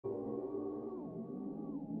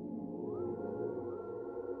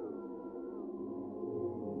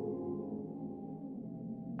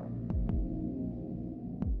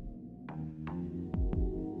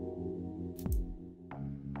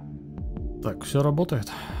Так, все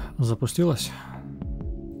работает. Запустилось.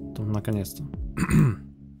 Наконец-то.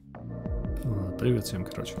 Привет всем,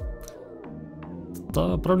 короче.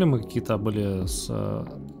 Да, проблемы какие-то были с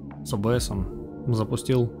OBS.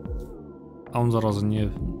 Запустил, а он, зараза,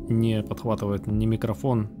 не подхватывает ни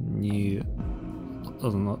микрофон, ни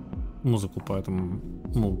музыку, поэтому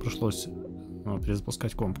пришлось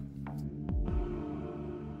перезапускать комп.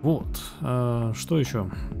 Вот. Что еще?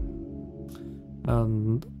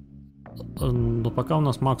 Но пока у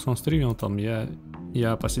нас Макс он стримил, там я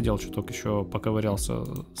посидел чуток, еще поковырялся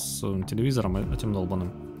с телевизором этим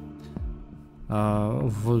долбаным.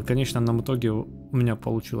 В конечном итоге у меня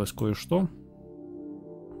получилось кое-что.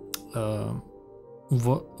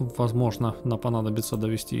 Возможно, нам понадобится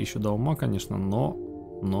довести еще до ума, конечно, но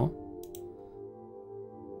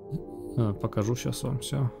покажу сейчас вам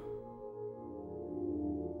все.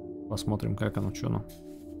 Посмотрим, как оно, что оно.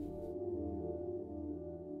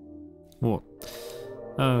 Вот.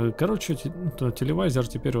 Короче, телевизор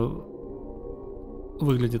теперь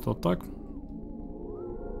выглядит вот так.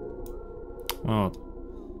 Вот.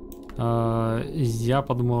 Я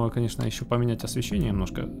подумал, конечно, еще поменять освещение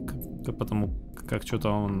немножко, потому как что-то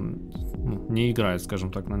он не играет,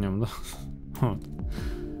 скажем так, на нем, да? Вот.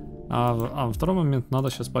 А второй момент, надо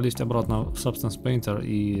сейчас полезть обратно в Substance Painter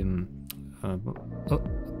и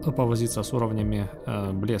повозиться с уровнями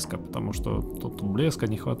блеска, потому что тут блеска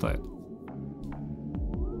не хватает.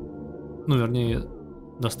 Ну, вернее,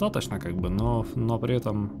 достаточно, как бы, но при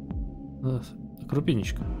этом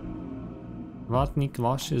крупинечка. Ватник,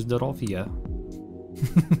 ваше здоровье.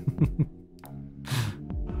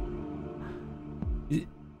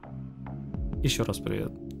 Еще раз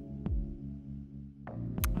привет.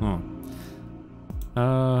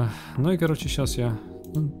 Ну и, короче, сейчас я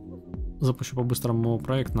запущу по-быстрому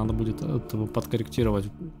проект. Надо будет подкорректировать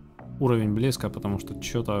уровень блеска, потому что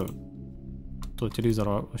что-то телевизор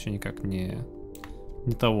вообще никак не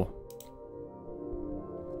того.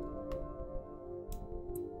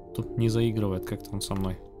 Тут не заигрывает как-то он со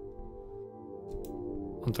мной.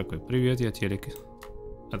 Он такой: привет, я телек.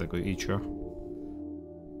 Я такой: и чё?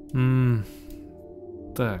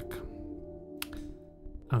 Так.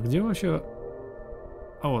 А где вообще...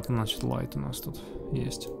 А вот, значит, лайт у нас тут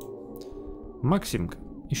есть. Максимка,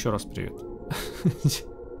 еще раз привет.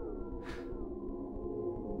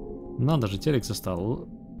 Надо же, телек застал.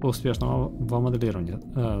 Успешного вам моделирования.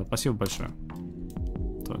 Спасибо большое.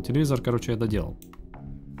 Телевизор, короче, я доделал.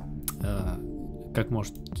 Как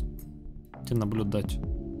можете наблюдать.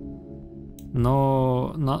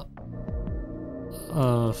 Но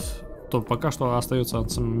то пока что остается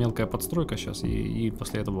мелкая подстройка сейчас, и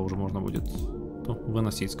после этого уже можно будет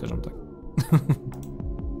выносить, скажем так.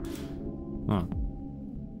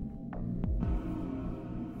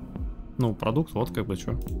 Ну, продукт, вот как бы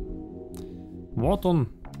что. Вот он,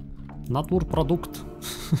 натурпродукт.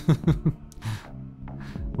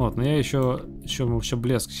 Вот, но я еще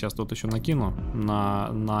блеск сейчас тут еще накину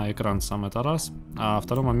на экран сам, это раз. А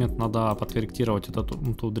второй момент, надо подкорректировать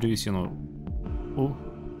ту древесину.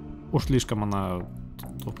 Уж слишком она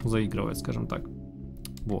заигрывает, скажем так.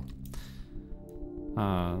 Вот.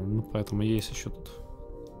 Ну, поэтому есть еще тут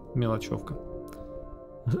мелочевка.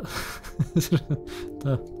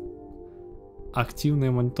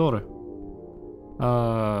 Активные мониторы.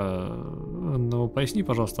 Ну, поясни,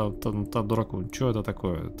 пожалуйста, дураку, что это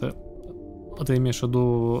такое? Ты имеешь в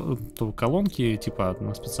виду колонки, типа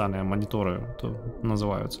специальные мониторы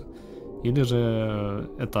называются? Или же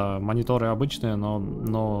это мониторы обычные,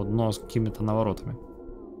 но с какими-то наворотами?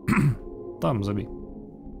 Там забей.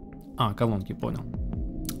 Колонки, понял.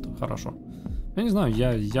 Хорошо. Я не знаю,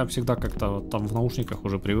 я всегда как-то там в наушниках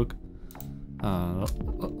уже привык.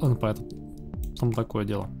 Поэтому там такое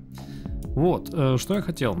дело. Вот, что я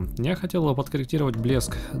хотел. Я хотел подкорректировать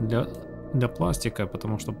блеск для пластика,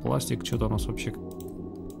 потому что пластик что-то у нас вообще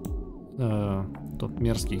тот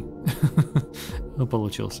мерзкий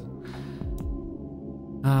получился.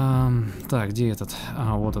 Так, где этот?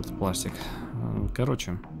 Вот этот пластик.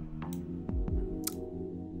 Короче.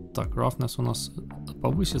 Так, roughness у нас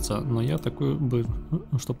повысится, но я такой бы,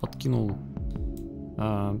 что подкинул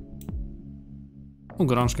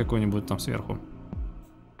гранж какой-нибудь там сверху.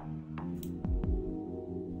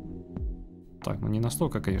 Так, ну не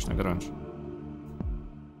настолько, конечно, гранж.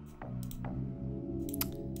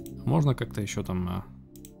 Можно как-то еще там...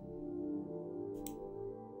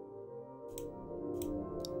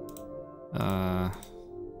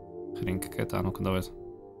 Хрень какая-то, а ну-ка давай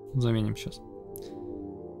заменим сейчас.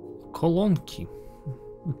 Колонки.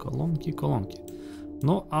 Колонки.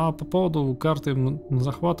 Ну, а по поводу карты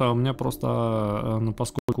захвата у меня просто, ну,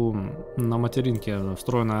 поскольку на материнке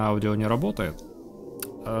встроенное аудио не работает,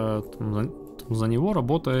 за него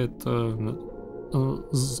работает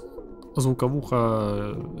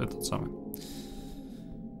звуковуха этот самый.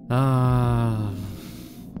 О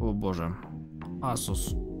боже.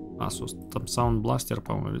 Asus. Там Sound Blaster,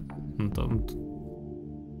 по-моему. Там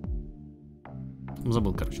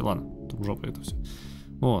забыл, короче, ладно. Там жопа это все.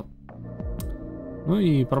 Вот. Ну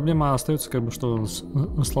и проблема остается, как бы, что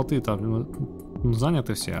слоты там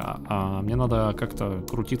заняты все, а мне надо как-то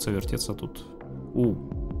крутиться, вертеться тут.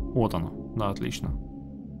 Вот оно. Да, отлично.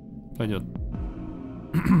 Пойдет.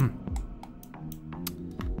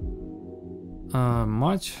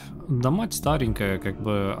 Мать старенькая, как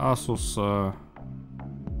бы Asus.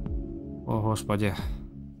 О, господи.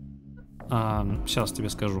 Сейчас тебе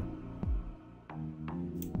скажу.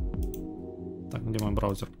 Так, где мой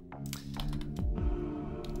браузер?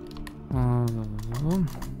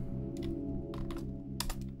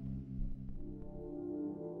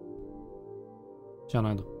 Сейчас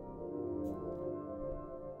найду.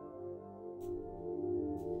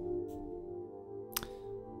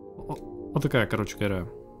 Вот такая, короче говоря,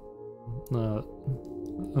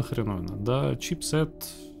 хреновина. Да, чипсет.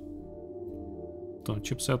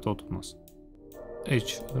 Чипсет вот у нас.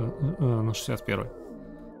 H на 61.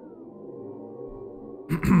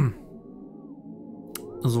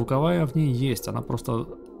 Звуковая в ней есть, она просто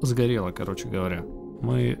сгорела, короче говоря.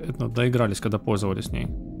 Мы доигрались, когда пользовались ней.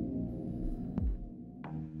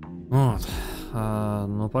 Вот.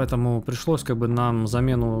 Ну, поэтому пришлось как бы нам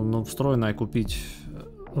замену встроенной купить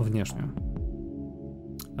внешнюю.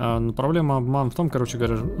 Но проблема в том, короче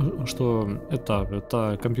говоря, что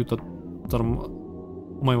это компьютер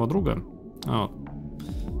моего друга. Вот.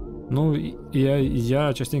 Ну,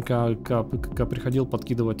 я частенько приходил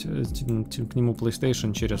подкидывать к нему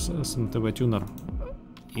PlayStation через SMTV Tuner.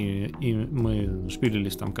 И мы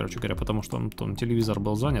шпилились там, короче говоря, потому что там телевизор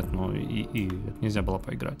был занят, но и нельзя было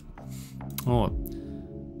поиграть. Вот.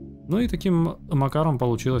 Ну и таким макаром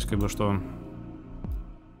получилось, как бы, что...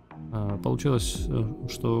 Получилось,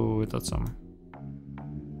 что этот самый...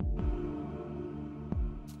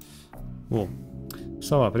 О,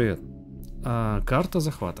 Сова, привет. Карта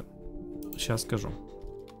захвата. Сейчас скажу.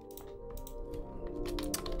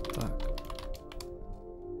 Так.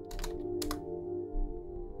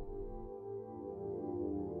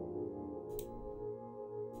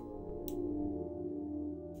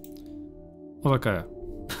 Вот такая.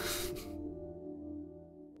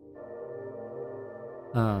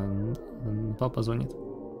 Папа звонит.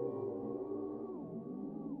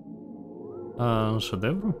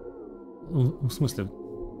 Шедевр? В смысле?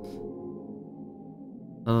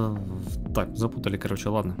 Так, запутали, короче,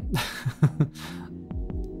 ладно.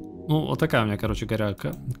 Ну, вот такая у меня, короче говоря.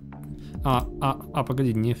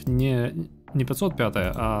 Погоди, не 505,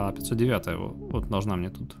 а 509 вот должна мне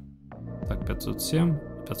тут. Так, 507,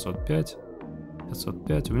 505,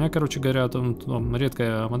 505. У меня, короче говоря, там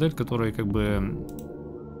редкая модель, которая как бы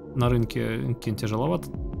на рынке тяжеловат.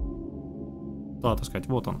 Да, так сказать,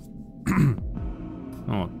 вот он.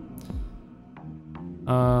 Вот.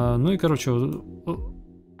 Ну и, короче,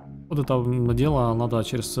 вот это дело надо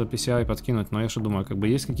через PCI подкинуть, но я же думаю, как бы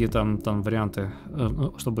есть какие-то там варианты,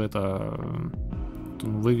 чтобы это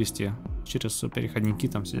вывести через переходники,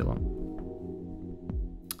 там все дела.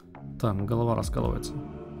 Там голова раскалывается.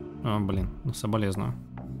 Блин, соболезную.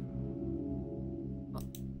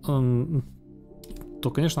 То,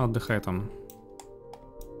 конечно, отдыхай там.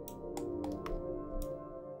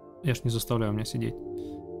 Я ж не заставляю меня сидеть.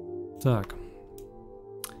 Так.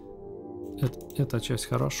 Эта часть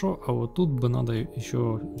хорошо, а вот тут бы надо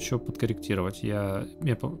еще подкорректировать. Я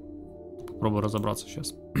попробую разобраться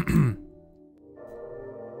сейчас.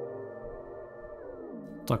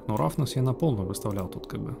 Так, ну roughness я на полную выставлял тут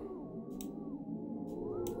как бы.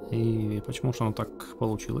 И почему же оно так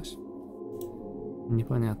получилось?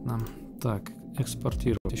 Непонятно. Так,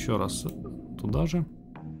 экспортировать еще раз туда же.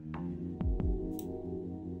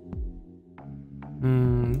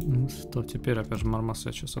 Что, теперь опять же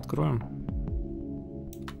Marmoset сейчас откроем.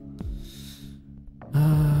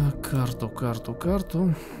 Карту.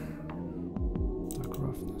 Так,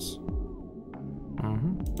 roughness.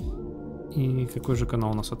 Угу. И какой же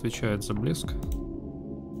канал у нас отвечает за блеск?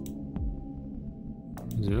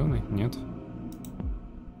 Зеленый? Нет.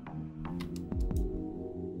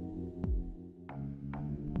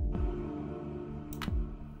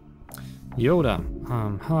 Yoda,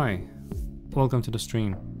 hi. Welcome to the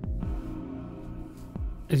stream.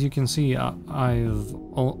 As you can see, I've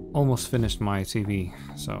almost finished my TV,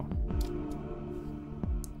 so...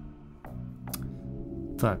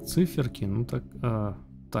 Так, циферки, ну так...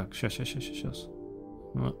 так, сейчас.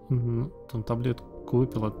 Там таблетку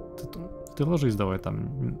выпила. Ты ложись давай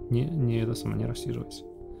там, не это самое, не рассиживайся.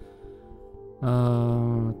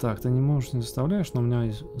 Так, ты не можешь, не заставляешь, но у меня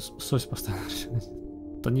есть сось постоянно.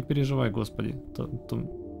 Да не переживай, господи.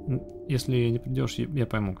 Если не придешь, я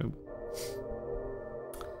пойму, как бы.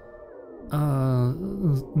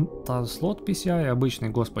 Слот PCI обычный,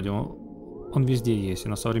 господи, он везде есть, и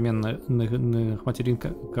на современных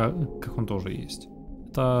материнках он тоже есть.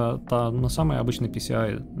 Это самый обычный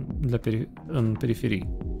PCI для периферии.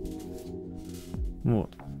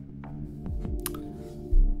 Вот.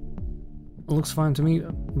 Looks fine to me,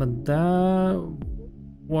 but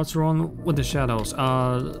what's wrong with the shadows?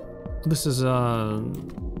 This is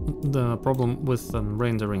the problem with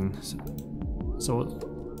rendering. So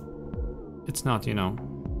it's not, you know.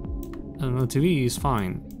 And the TV is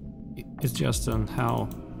fine. It's just how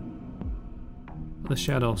the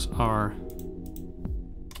shadows are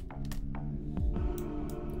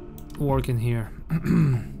working here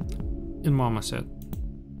in Marmoset.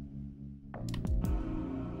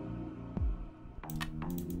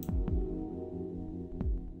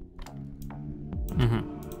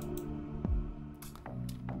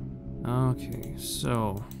 Okay,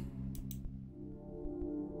 so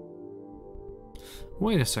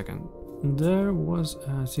wait a second. There was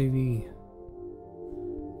a TV.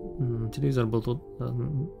 Телевизор был тут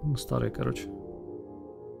старый, короче.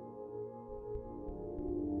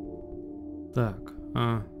 Так,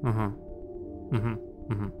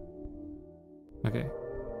 Okay.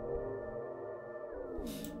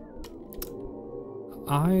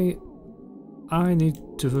 I need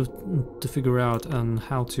to figure out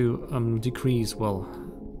how to decrease, well,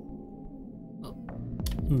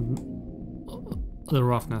 the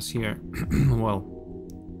roughness here. Well,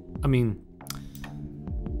 I mean,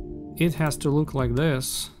 it has to look like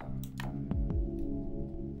this.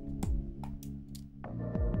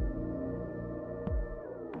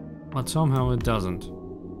 But somehow it doesn't.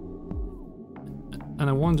 And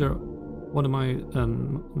I wonder, what am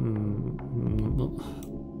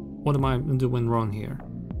I doing wrong here?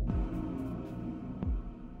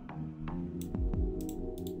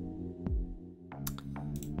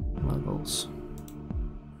 Levels.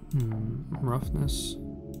 Roughness.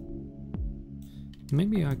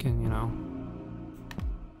 Maybe I can, you know.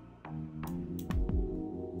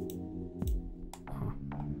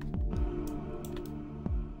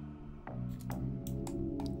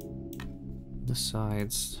 The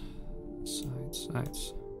sides.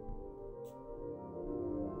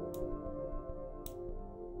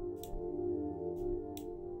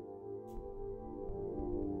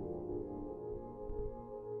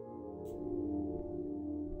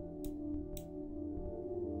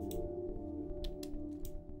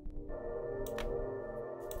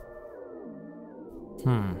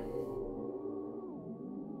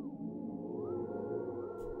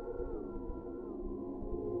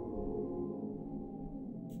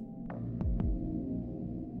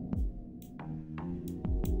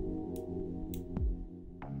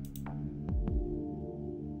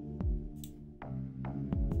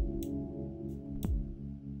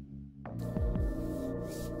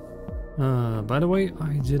 By the way,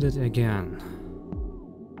 I did it again.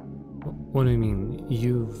 What do you mean?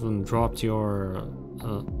 You've dropped your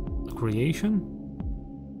creation?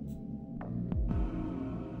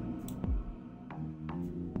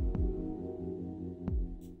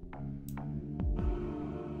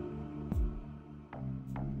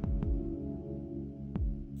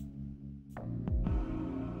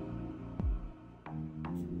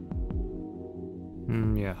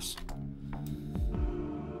 Yes.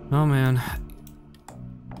 Oh man,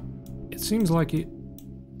 it seems like you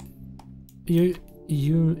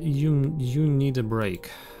need a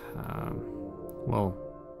break. Well,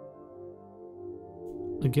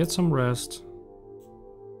 get some rest.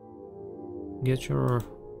 Get your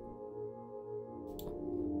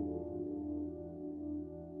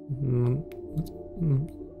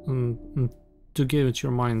to give it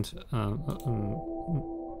your mind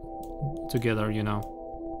together, you know.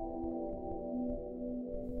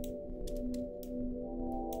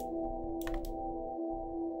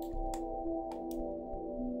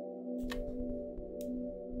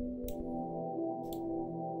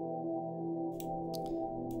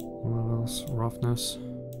 Roughness.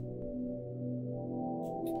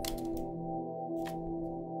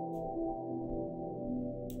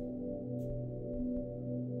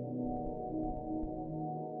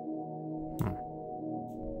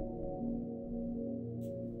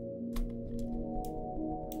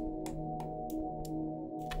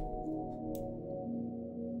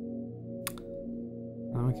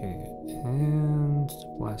 Okay, and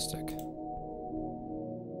plastic.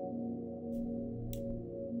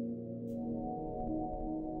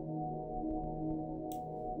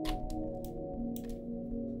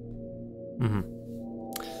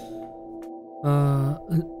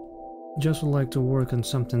 Just would like to work on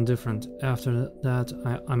something different. After that,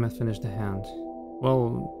 I might finish the hand.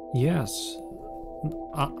 Well, yes.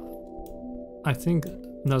 I think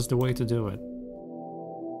that's the way to do it.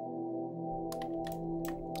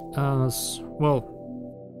 Well,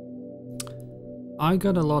 I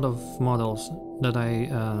got a lot of models that I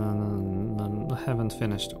haven't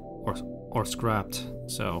finished or scrapped,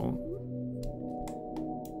 so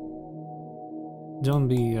don't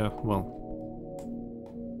be, well,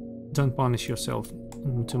 don't punish yourself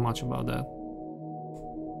too much about that.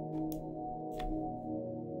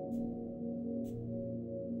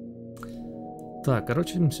 Так,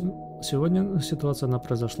 короче, сегодня ситуация, она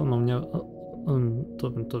произошла, но у меня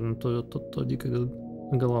то дико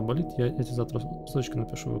голова болит. Я тебе завтра ссылочку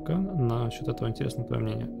напишу в ВК насчет этого, интересно твое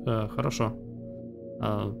мнение. Хорошо.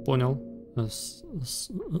 Понял.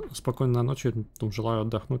 Спокойной ночи. Желаю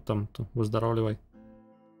отдохнуть там. Выздоравливай.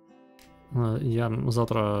 Я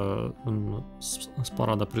завтра с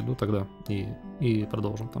парада приду тогда и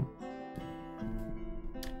продолжим там.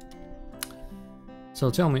 So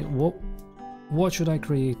tell me, what should I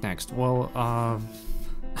create next? Well,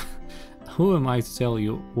 who am I to tell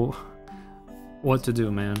you what to do,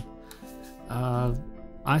 man?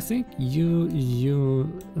 I think you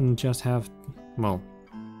just have, well,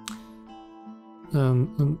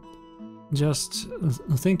 just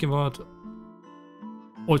think about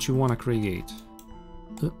what you want to create.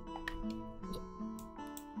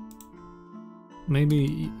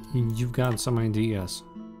 Maybe you've got some ideas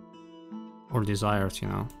or desires, you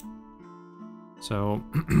know. So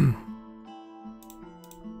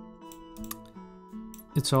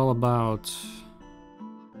it's all about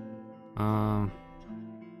I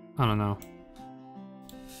don't know,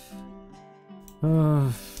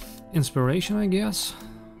 inspiration, I guess.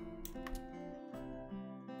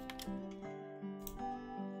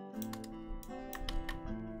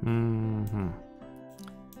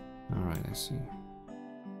 Alright, I see.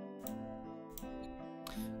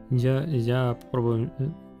 Я попробую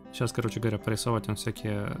сейчас, короче говоря, порисовать он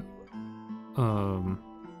всякие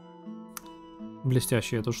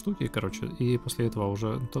блестящие эту штуки, короче, и после этого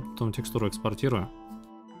уже потом текстуру экспортирую.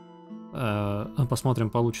 Посмотрим,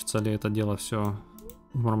 получится ли это дело все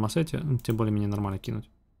в мармосете, тем более-менее нормально кинуть.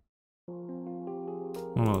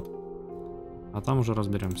 Вот. А там уже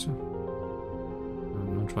разберемся.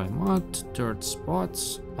 Try mod, dirt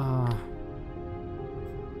spots. Yeah.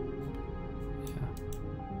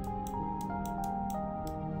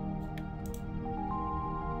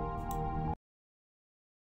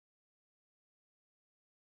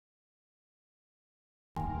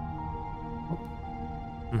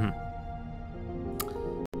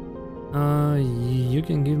 You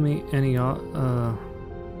can give me any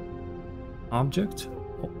object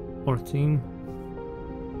or theme.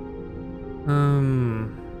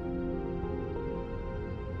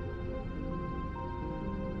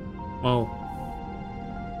 Well,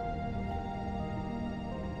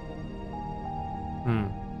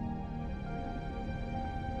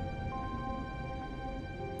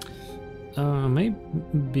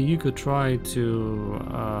 maybe you could try to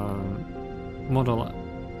model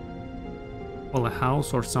a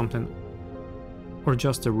house or something, or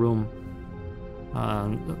just a room.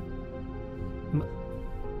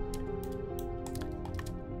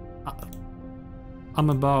 I'm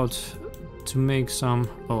about to make some,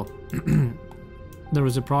 well, there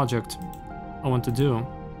is a project I want to do.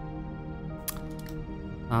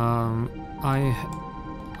 I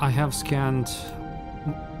have scanned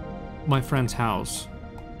my friend's house,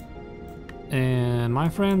 and my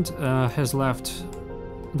friend has left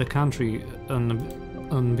the country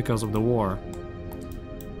because of the war.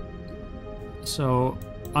 So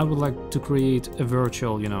I would like to create a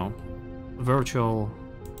virtual, you know, virtual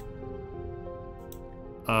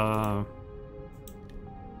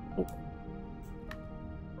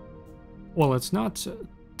well, it's not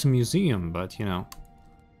a museum, but you know,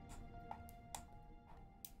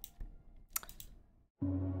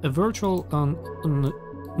 a virtual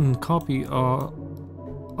copy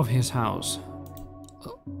of his house,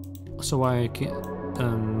 so I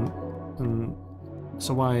can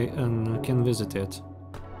visit it,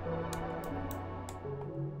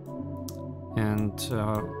 and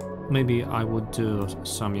maybe I would do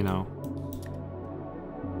some, you know,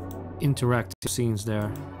 interactive scenes there.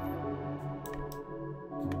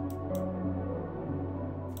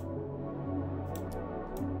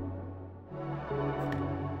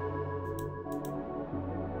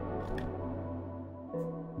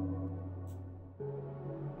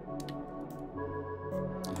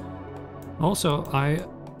 Also, I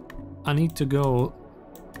need to go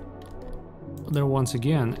there once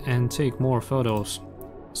again and take more photos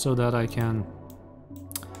so that I can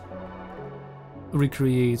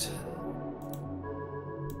recreate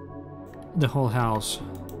the whole house.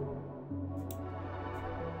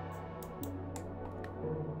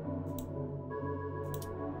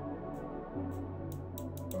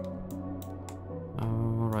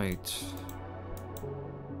 All right.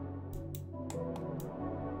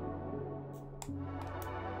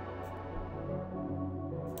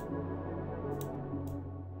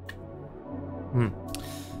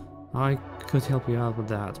 I could help you out with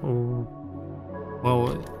that. Or,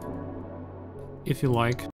 well, if you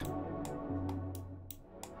like.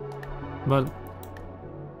 But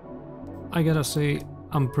I gotta say,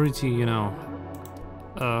 I'm pretty, you know,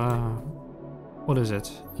 what is it?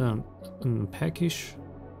 Peckish?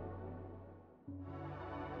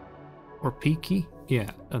 Or picky?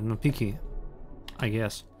 Yeah, picky, I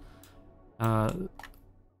guess.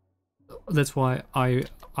 That's why I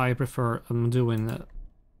prefer doing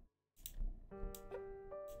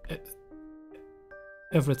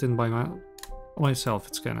everything by myself.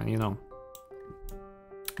 It's kinda, you know.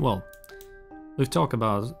 Well, we've talked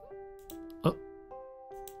about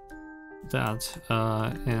that,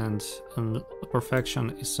 and perfection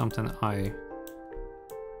is something I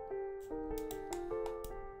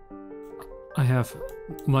have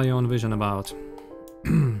my own vision about.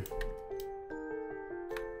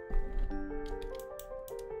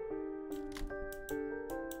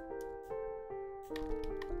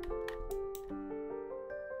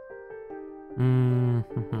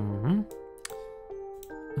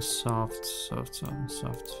 Soft.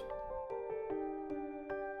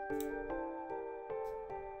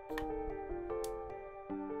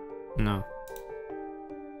 No,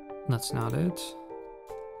 that's not it.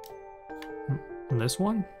 This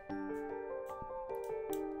one?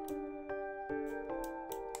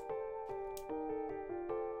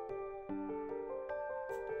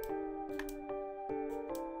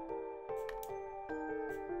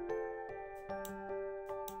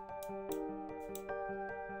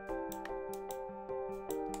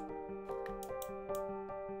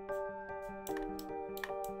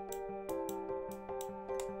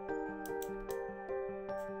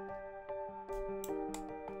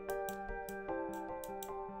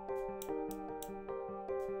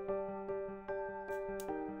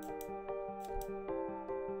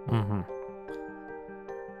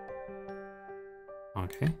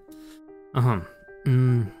 Okay.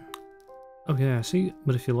 Okay, I see.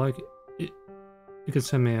 But if you like, you could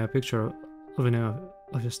send me a picture of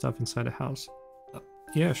of your stuff inside the house.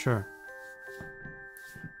 Yeah, sure.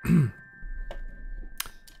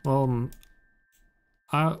 Well,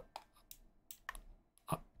 I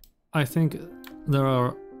think there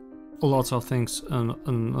are lots of things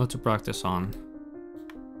to practice on.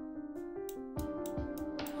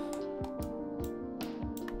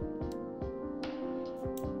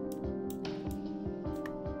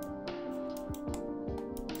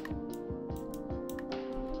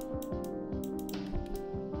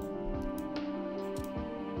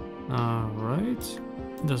 Alright,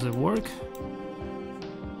 does it work?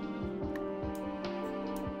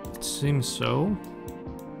 It seems so.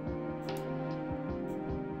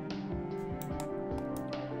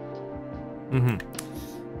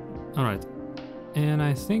 Alright, and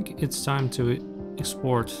I think it's time to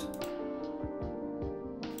export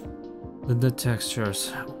the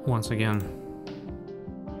textures once again.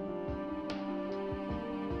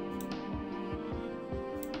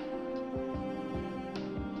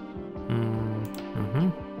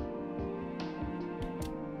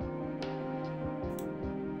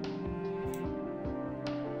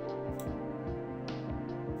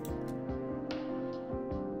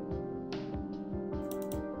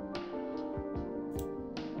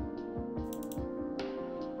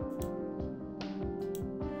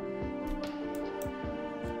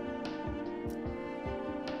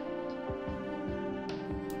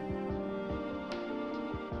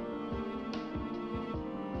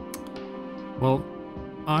 Well,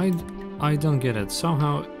 I don't get it.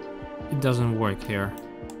 Somehow it doesn't work here.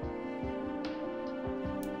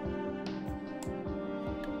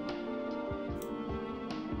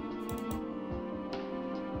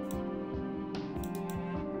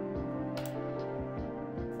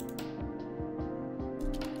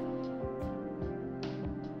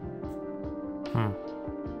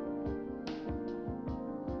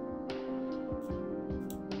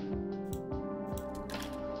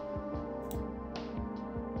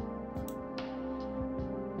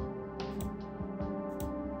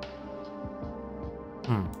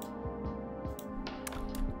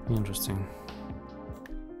 Interesting.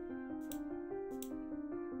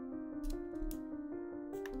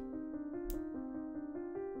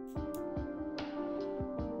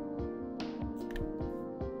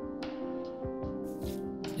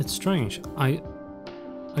 It's strange. I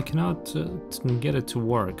cannot get it to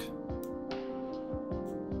work.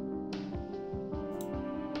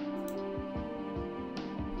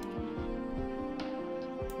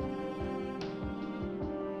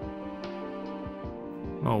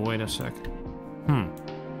 Oh, wait a sec.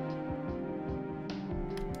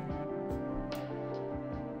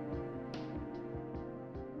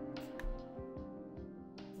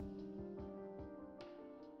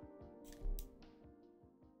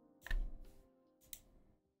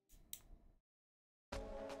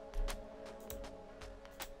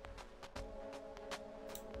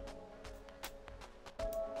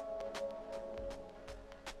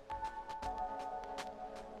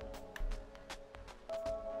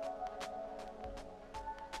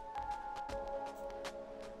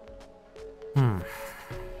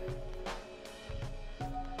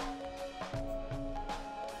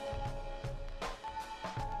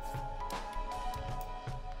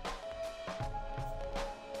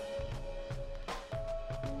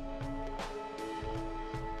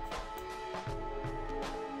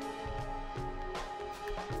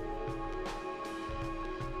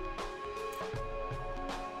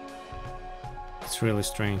 It's really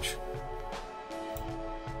strange.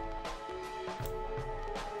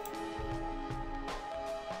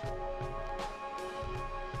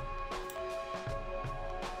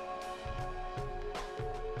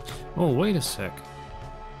 Oh, wait a sec.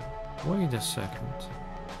 Wait a second.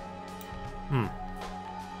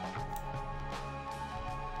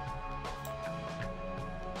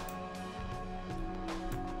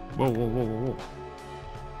 Whoa, whoa, whoa, whoa, whoa.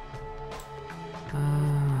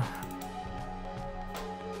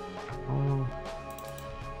 Oh.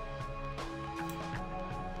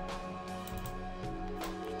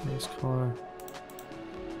 This color.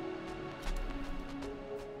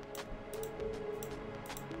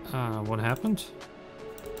 What happened?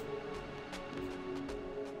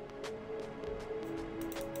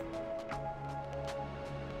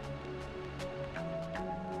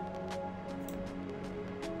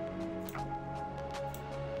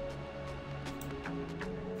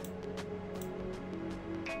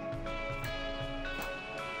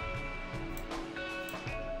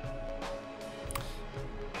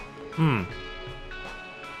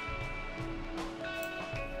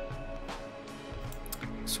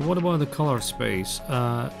 So what about the color space?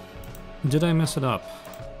 Did I mess it up?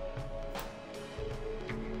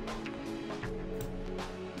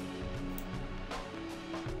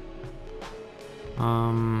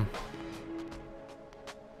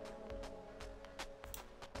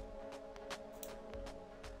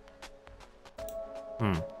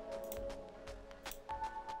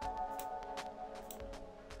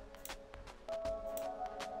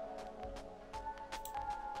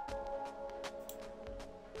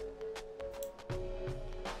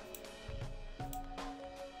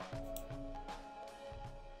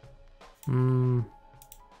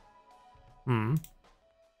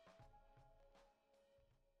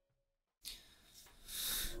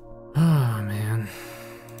 Ah, man.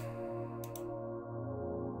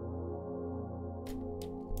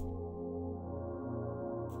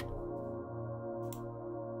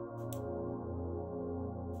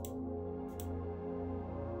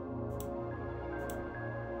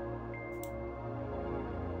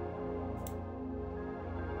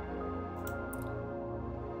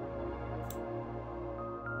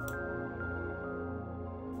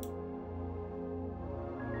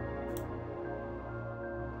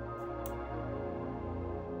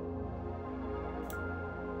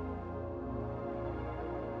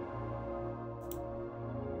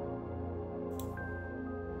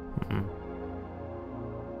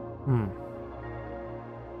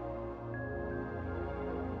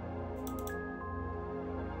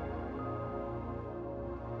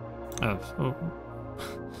 Oh.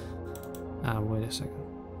 Wait a second.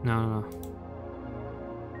 No.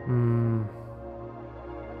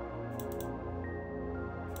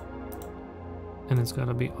 And it's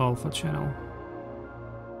gotta be alpha channel.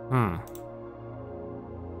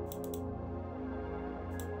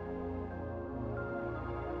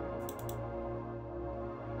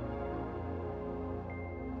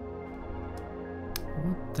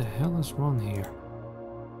 What the hell is wrong here?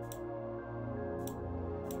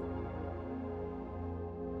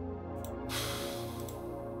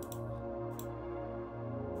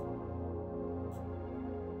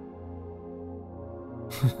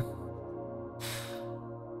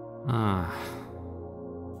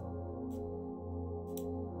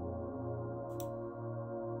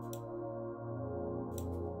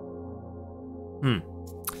 Hmm.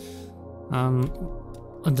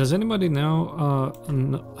 Does anybody know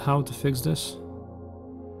how to fix this?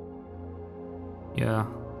 Yeah.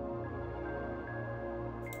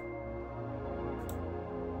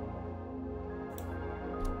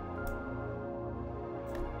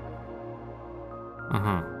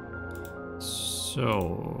 Uh-huh.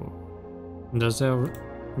 So does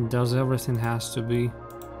everything has to be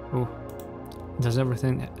does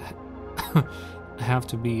everything have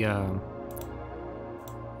to be in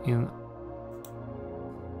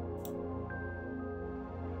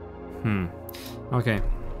okay.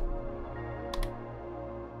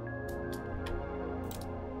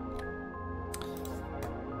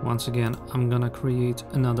 Once again, I'm gonna create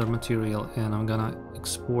another material and I'm gonna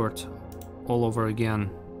export all over again.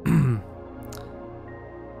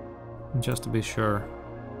 Just to be sure.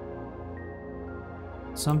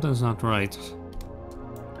 Something's not right.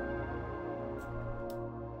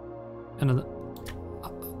 And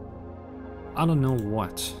I don't know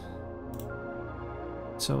what.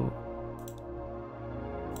 So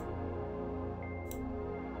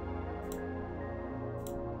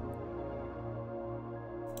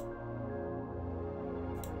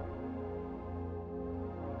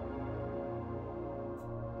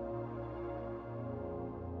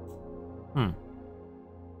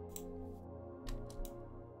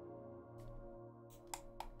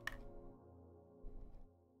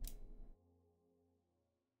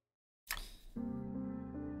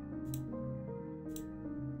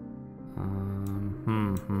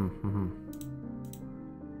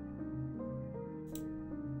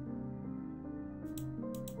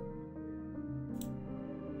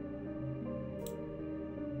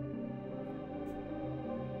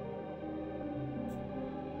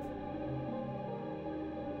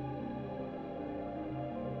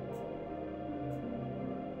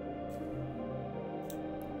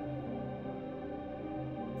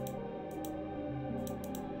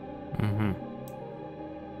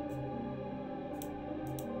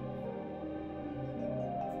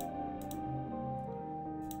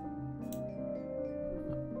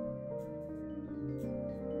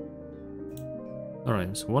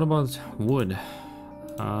alright, so what about wood?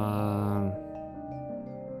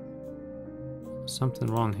 Something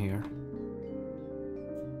wrong here.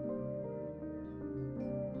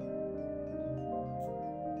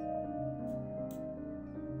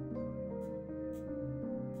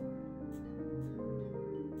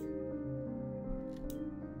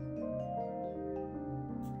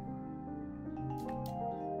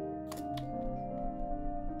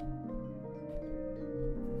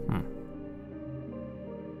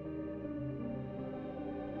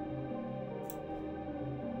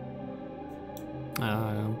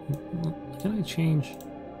 Can I change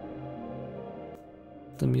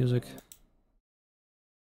the music?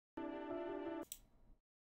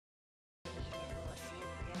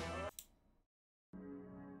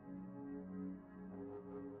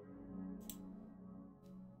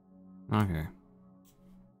 Okay.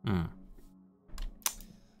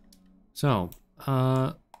 So,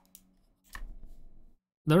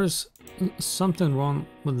 there is something wrong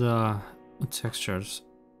with the textures.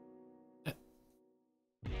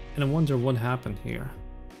 And I wonder what happened here.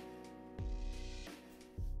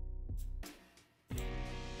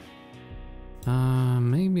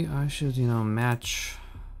 Maybe I should, you know, match.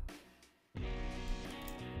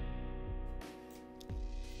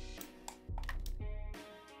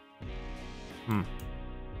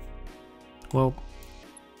 Well,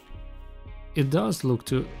 it does look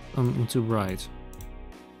too bright.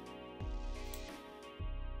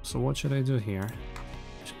 So what should I do here?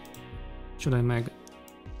 Should I make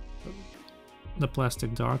the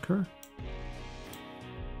plastic darker?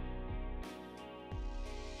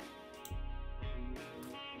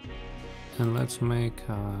 And let's make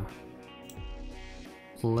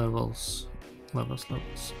levels,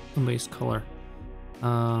 base color.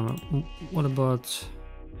 What about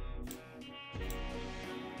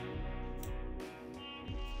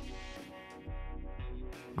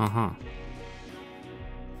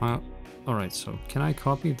well, alright, so can I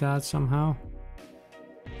copy that somehow?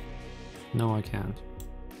 No, I can't.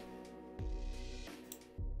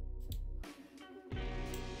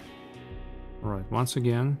 Alright, once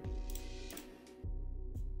again.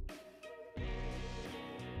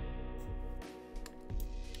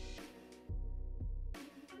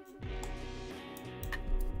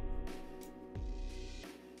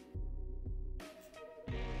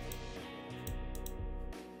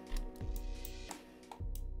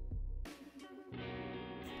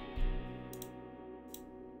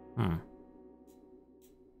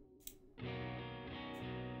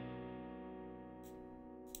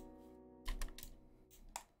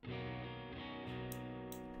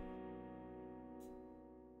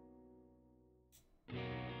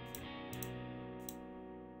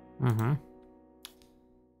 Mm-hmm.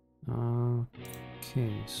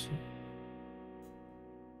 Okay, so...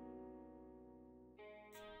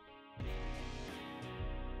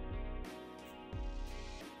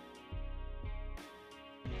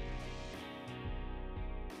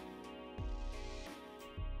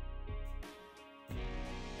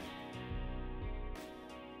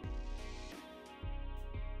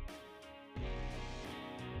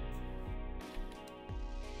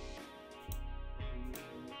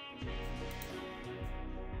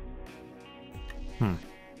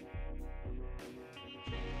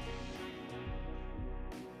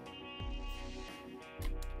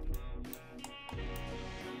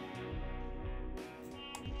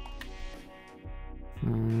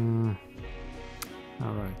 Hmm.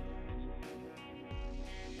 All right.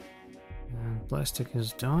 And plastic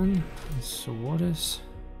is done. So what is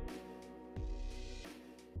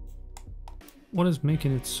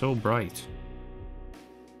making it so bright?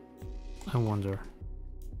 I wonder.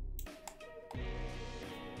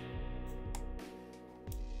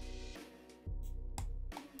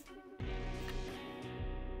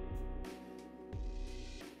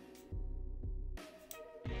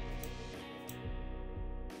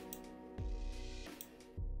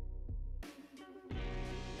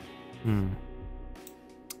 Hmm.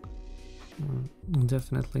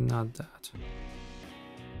 Definitely not that.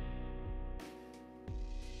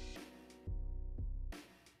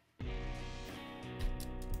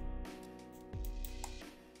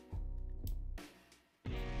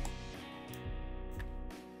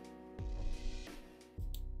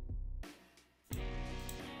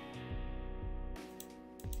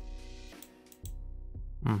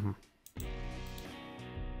 Mm-hmm.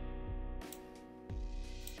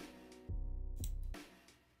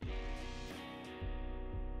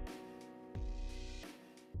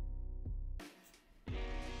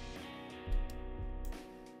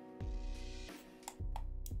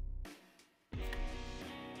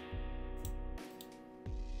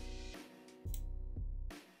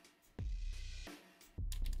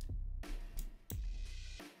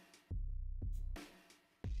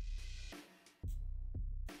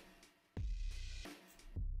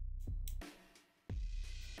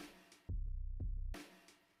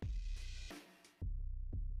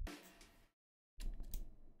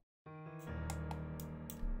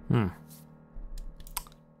 Hmm.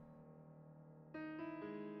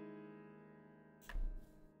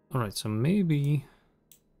 All right, so maybe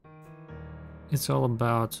it's all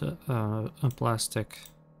about a plastic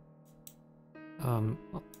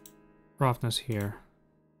roughness here.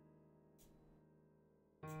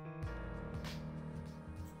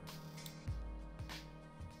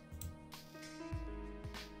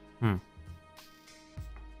 Hmm.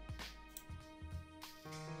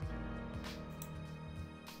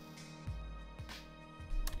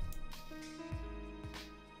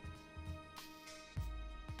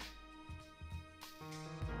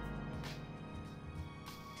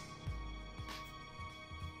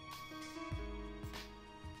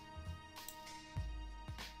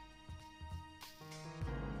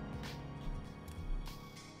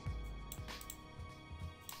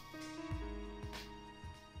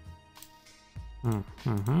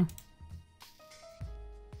 Mm-hmm.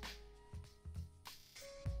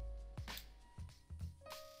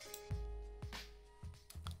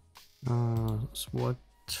 So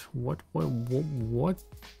what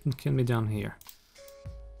can be done here?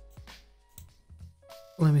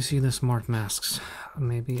 Let me see the smart masks.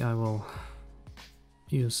 Maybe I will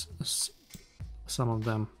use some of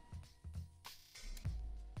them.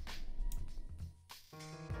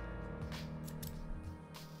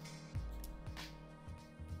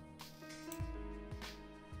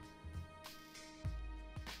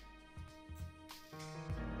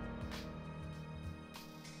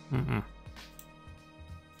 Mm-mm.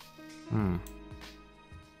 Hmm.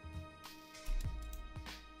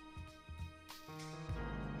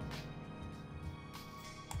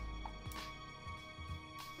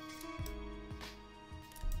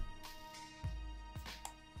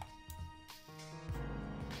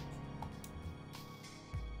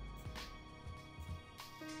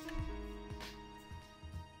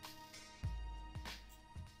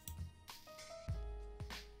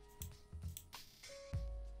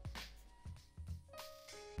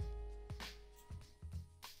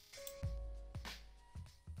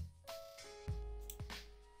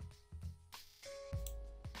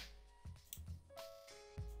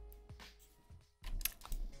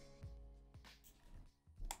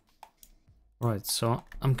 Right, so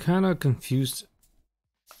I'm kind of confused.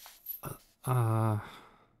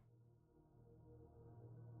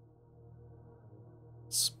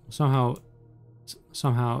 Somehow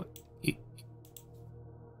somehow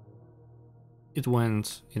it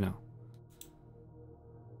went, you know,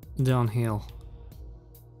 downhill.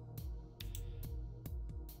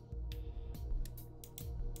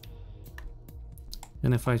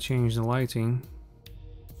 And if I change the lighting,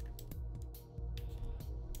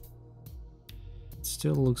 it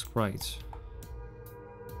still looks bright.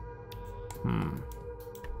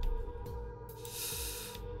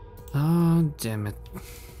 Oh, damn it.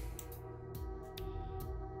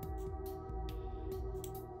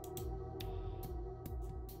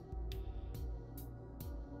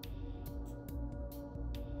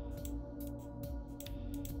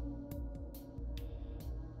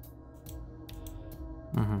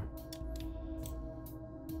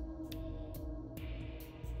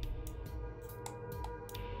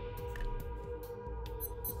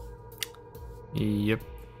 Yep.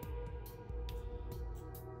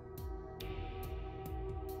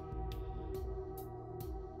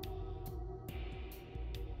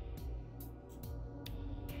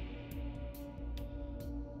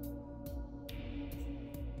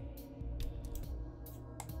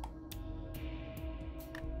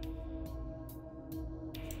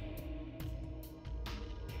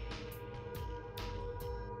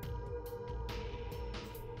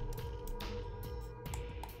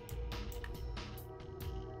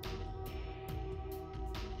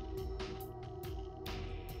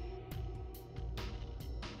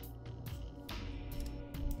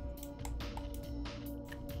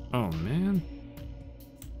 Oh man.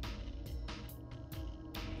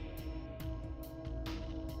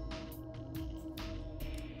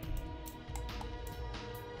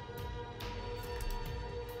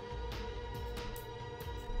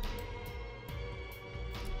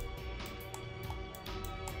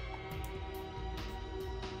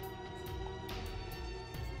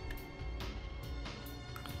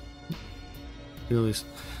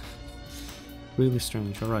 Really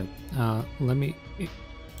strange. All right, let me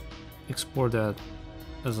export that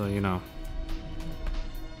as a, you know,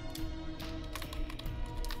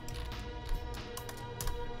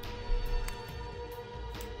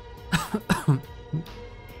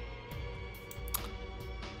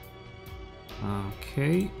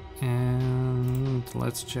 okay, and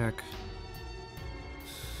let's check.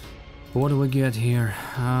 What do we get here?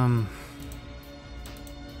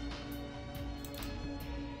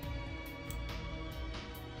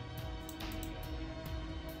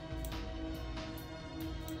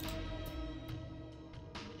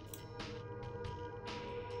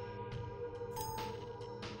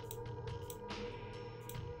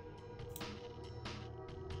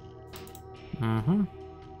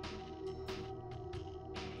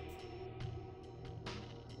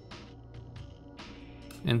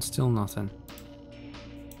 And still nothing.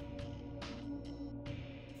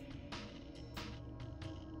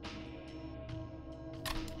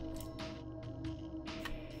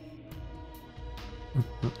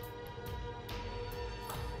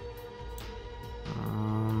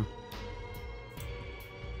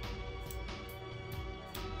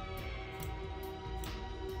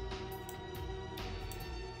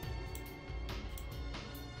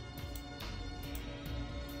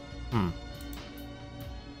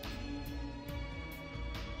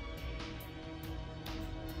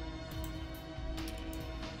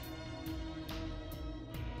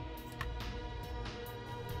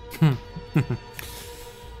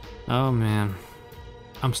 Oh man,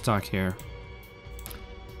 I'm stuck here.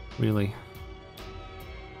 Really.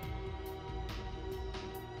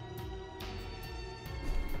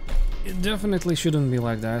 It definitely shouldn't be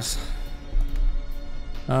like this.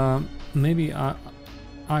 Maybe I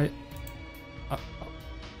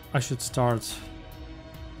should start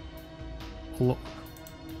all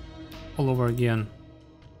over again.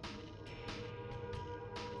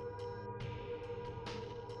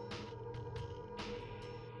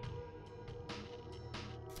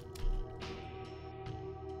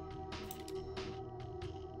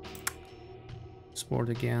 Sport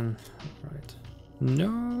again, right?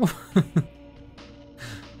 No.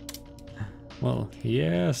 Well,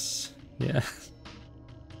 yes, yes.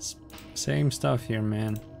 Same stuff here,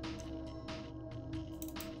 man.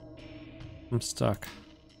 I'm stuck.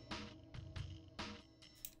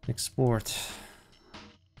 Export.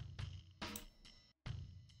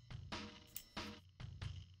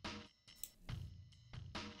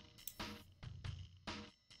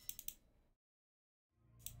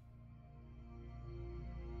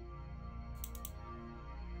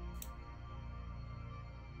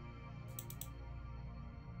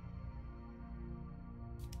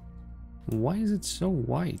 Why is it so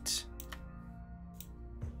white?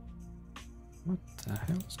 What the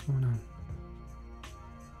hell is going on?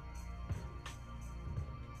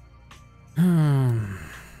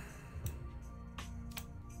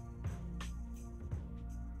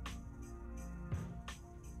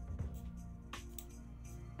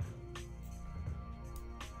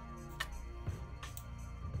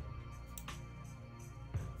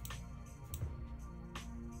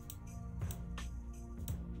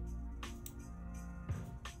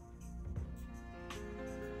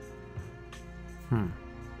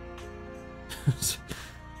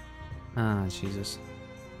 Ah, Jesus.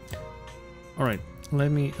 Alright,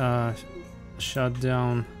 let me shut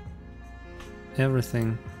down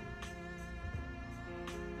everything.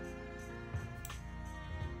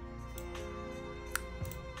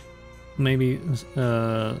 Maybe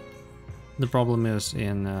the problem is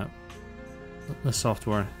in the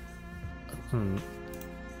software.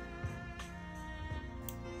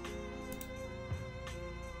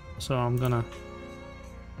 So I'm gonna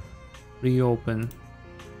reopen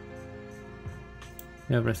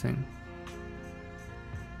everything.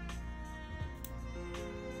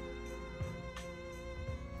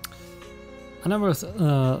 I never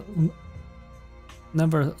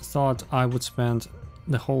thought I would spend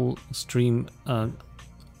the whole stream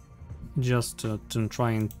just to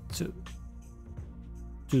trying to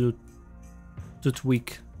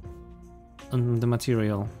tweak the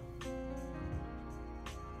material.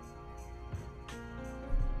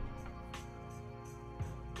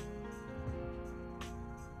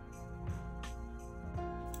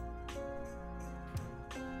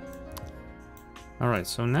 Alright,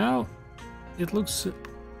 so now it looks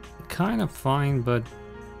kind of fine, but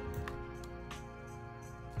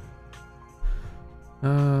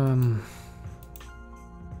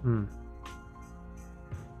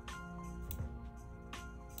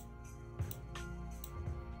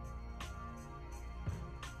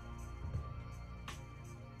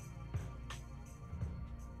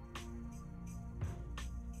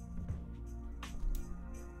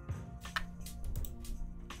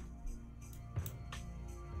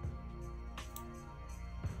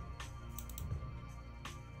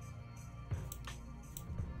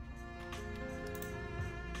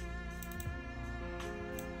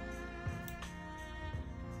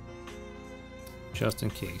just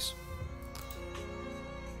in case.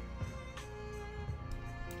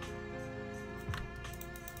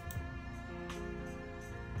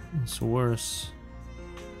 It's worse.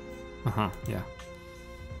 Yeah.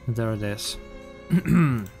 There it is.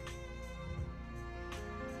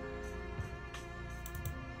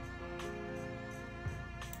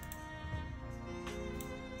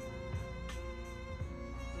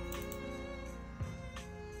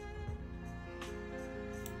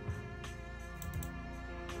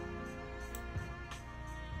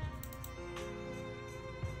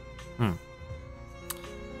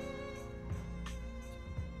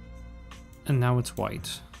 And now it's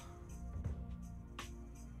white.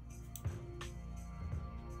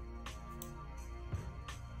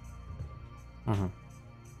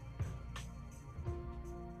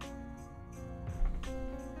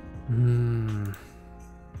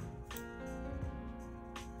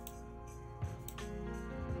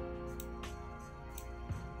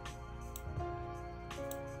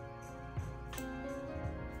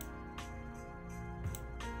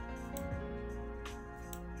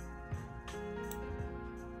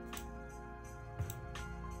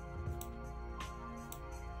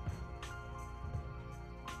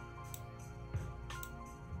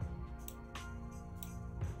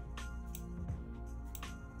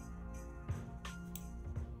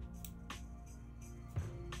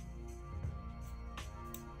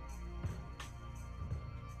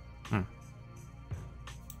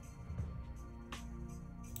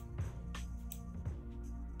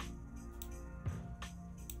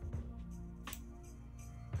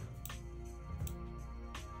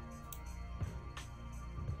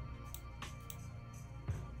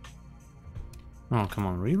 Oh, come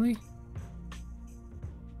on, really?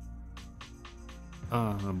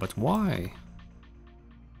 But why?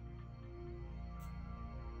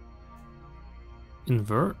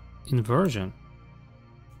 Inversion?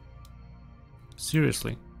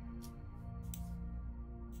 Seriously?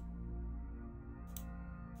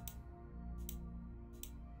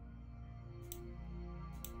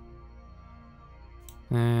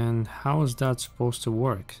 And how is that supposed to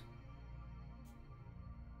work?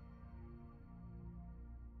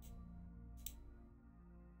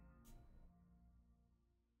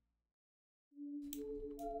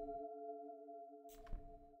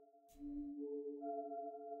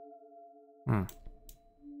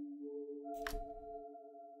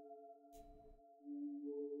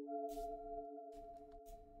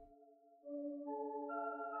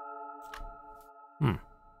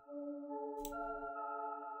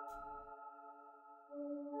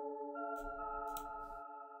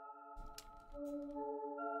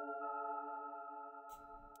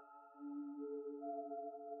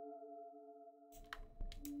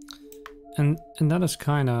 And that is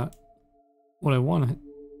kind of what I want.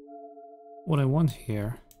 What I want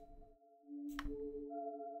here.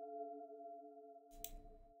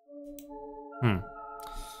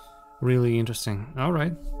 Really interesting. All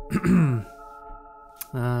right.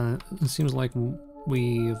 It seems like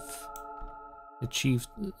we've achieved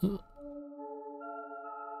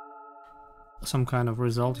some kind of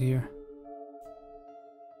result here.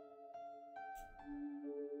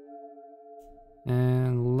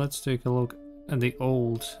 And let's take a look at the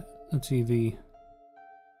old TV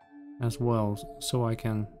as well, so I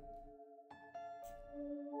can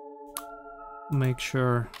make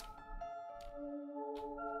sure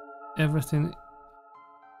everything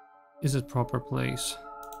is at proper place.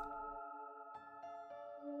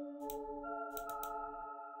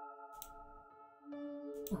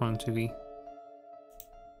 On TV.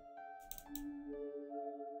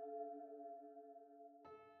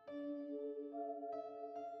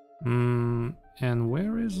 And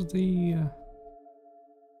where is the...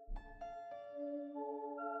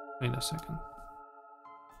 Wait a second.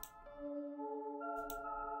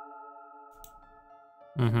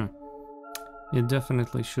 It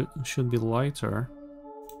definitely should be lighter,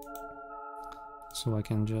 so I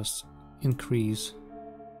can just increase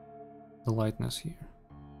the lightness here.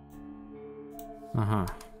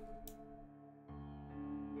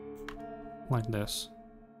 Like this.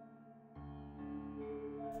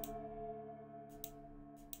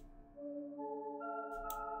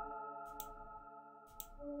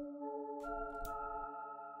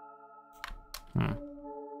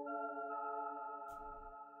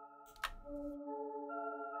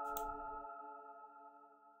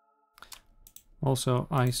 Also,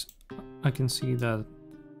 I can see that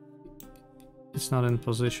it's not in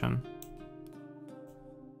position.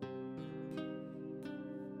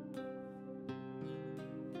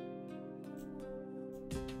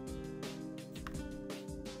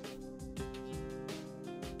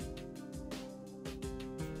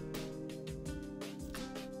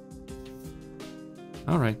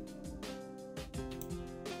 All right.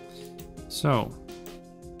 So,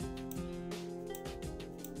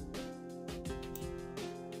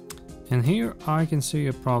 and here I can see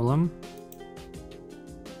a problem.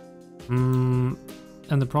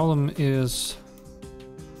 And the problem is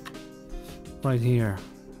right here.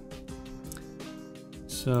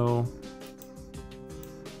 So,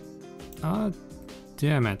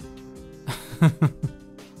 damn it.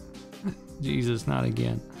 Jesus, not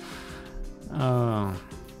again.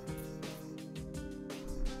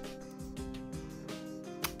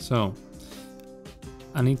 So,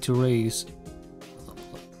 I need to raise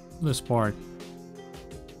this part.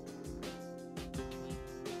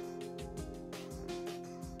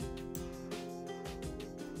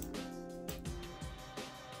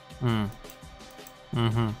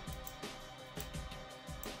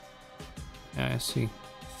 Yeah, I see.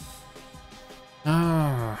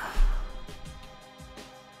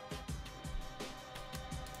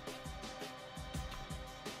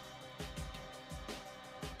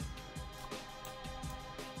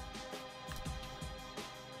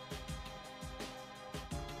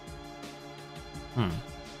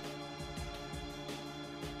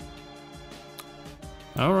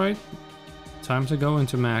 All right, time to go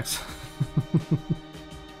into max.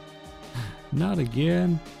 Not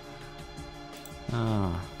again.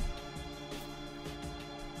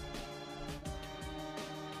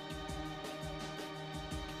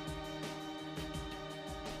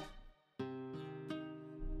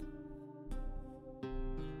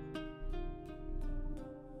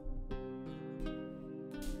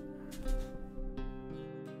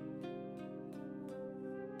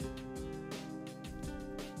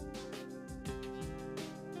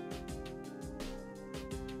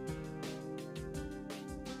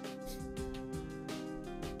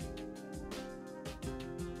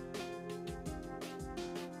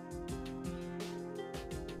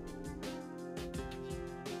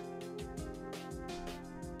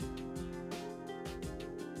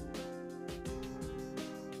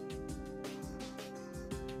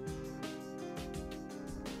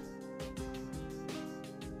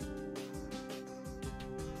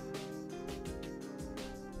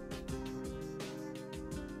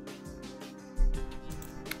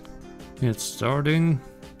 It's starting.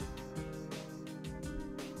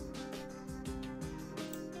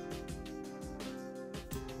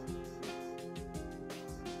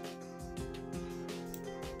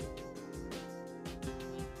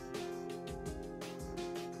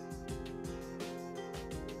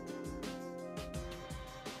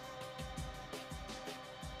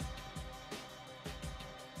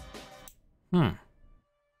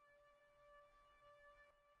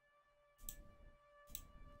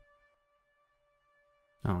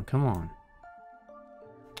 Oh, come on.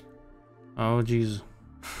 Oh, jeez.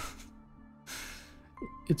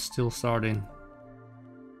 It's still starting.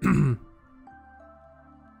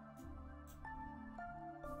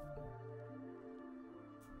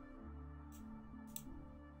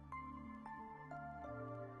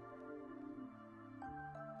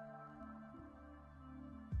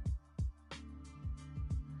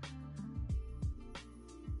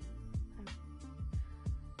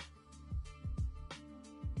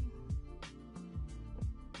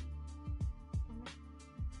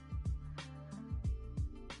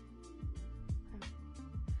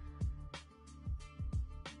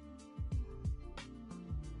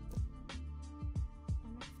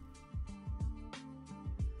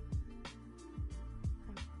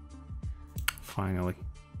 Finally.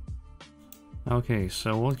 Okay,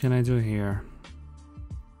 so what can I do here?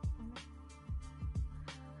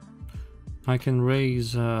 I can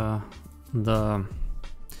raise the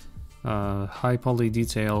high poly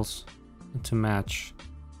details to match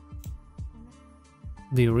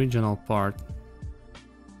the original part.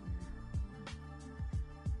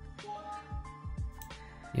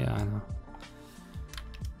 Yeah, I know.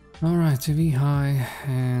 Alright, TV high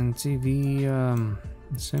and TV,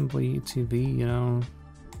 simply TV, you know.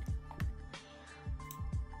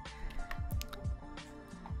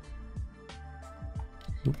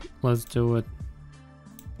 Let's do it.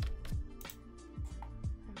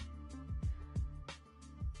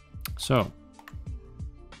 So,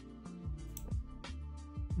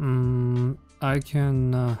 I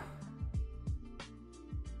can,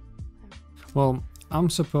 well, I'm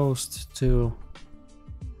supposed to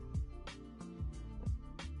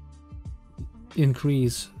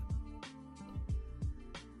increase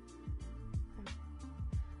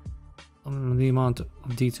the amount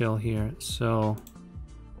of detail here, so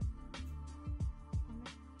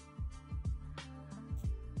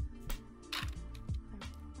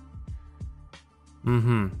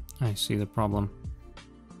I see the problem.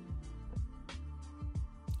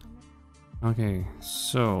 Okay,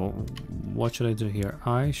 so what should I do here?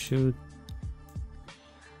 I should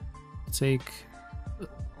take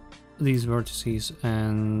these vertices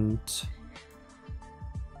and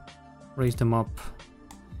raise them up.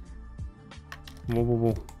 Whoa, whoa,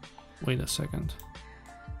 whoa. Wait a second.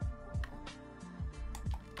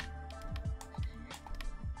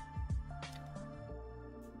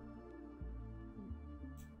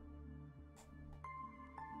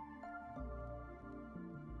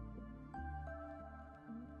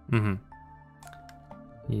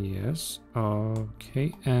 Yes,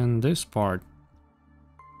 okay, and this part.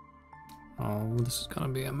 Oh, this is gonna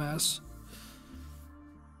be a mess.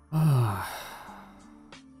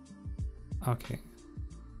 Okay,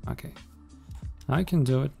 okay. I can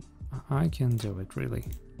do it. I can do it, really.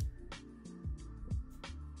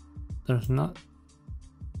 There's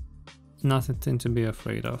nothing to be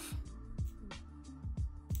afraid of.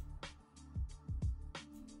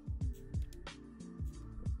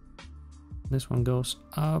 This one goes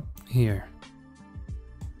up here.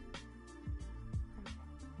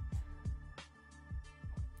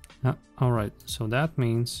 All right, so that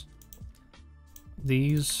means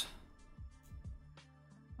these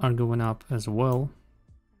are going up as well.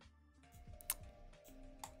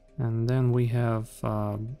 And then we have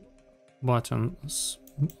buttons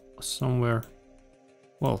somewhere.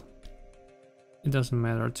 Well, it doesn't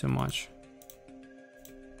matter too much.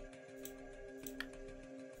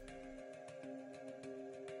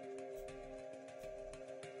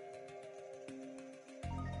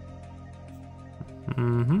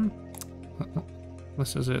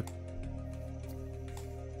 This is it.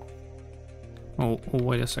 Oh,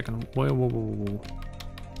 wait a second. Whoa, whoa, whoa, whoa.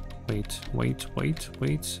 Wait.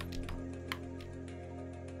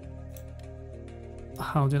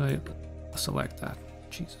 How did I select that?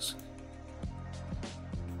 Jesus.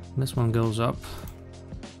 This one goes up.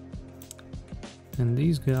 And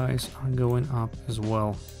these guys are going up as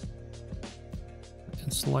well.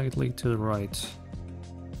 And slightly to the right.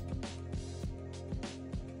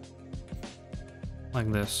 Like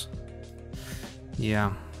this.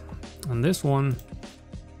 Yeah. And this one,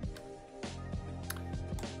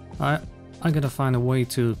 I gotta find a way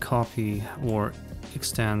to copy or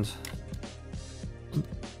extend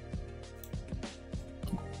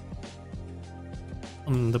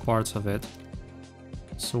the parts of it.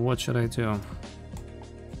 So what should I do?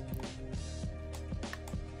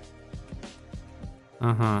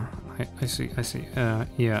 I see.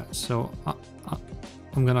 Yeah, so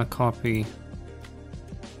I'm gonna copy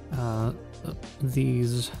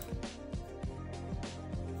these.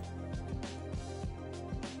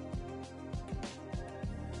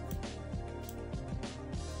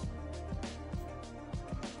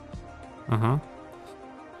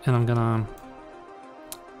 And I'm gonna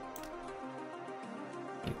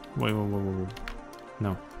wait.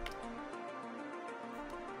 No.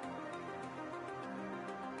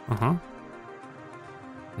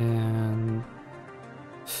 And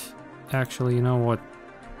actually, you know what?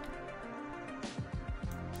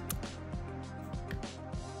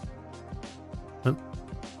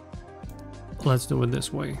 Let's do it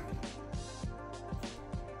this way.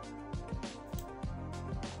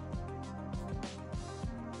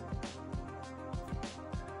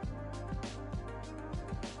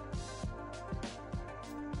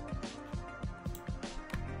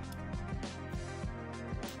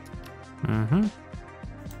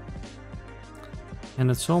 And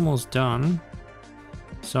it's almost done.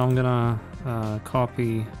 So I'm gonna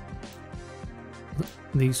copy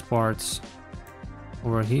these parts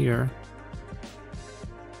over here.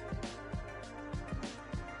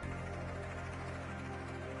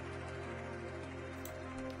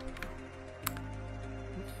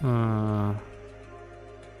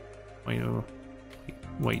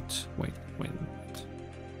 Wait.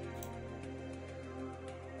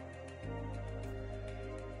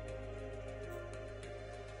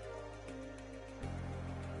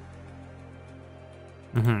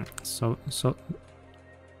 So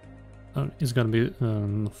it's gonna be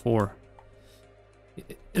 4.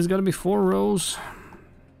 It's gonna be 4 rows.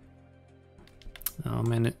 Oh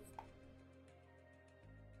man.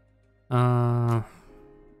 What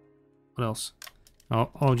else?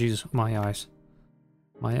 Oh Jesus, my eyes.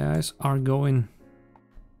 My eyes are going.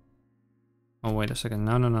 Oh wait a second.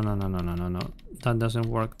 No. That doesn't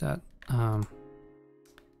work. That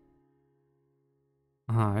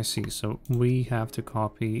I see. So we have to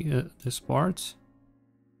copy this part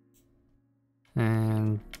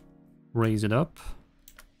and raise it up,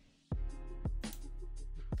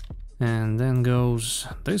 and then goes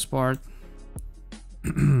this part.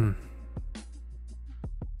 Wait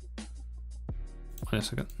a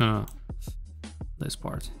second. No. This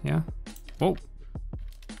part, yeah. Whoa.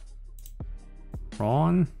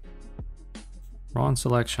 Wrong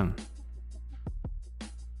selection.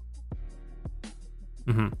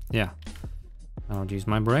 Yeah. Oh geez,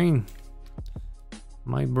 my brain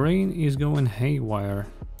is going haywire.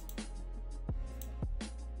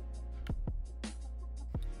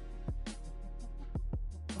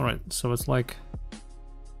 All right, so it's like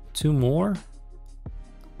 2 more.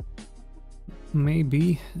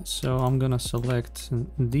 Maybe. So I'm gonna select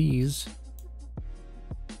these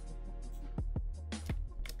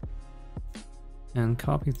and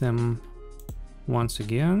copy them once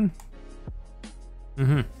again.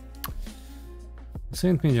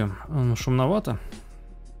 Saint Medium, шумновато.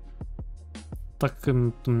 Так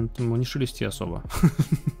не шелести особо.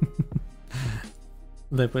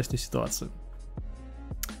 Дай поясню ситуацию.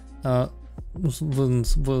 В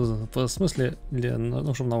смысле,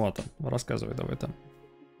 ну, шумновато. Рассказывай давай там.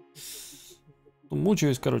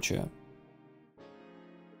 Мучаюсь, короче.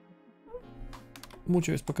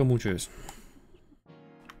 Мучаюсь, пока мучаюсь.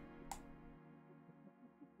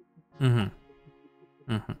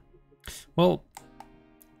 Well,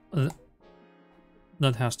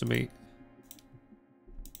 that has to be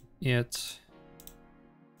it.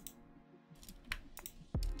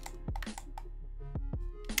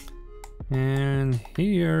 And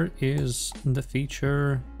here is the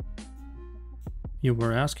feature you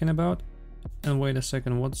were asking about. And wait a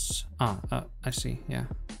second, what's... I see, yeah.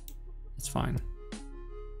 It's fine.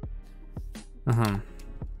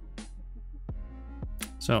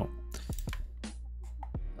 So,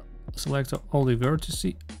 select all the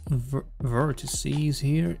vertices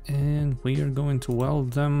here, and we are going to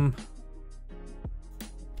weld them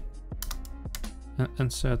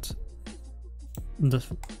and set the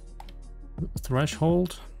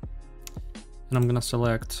threshold, and I'm gonna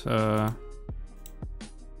select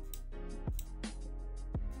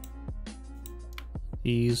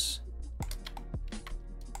these.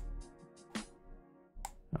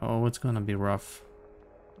 Oh, it's gonna be rough.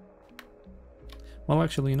 Well,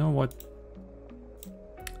 actually, you know what?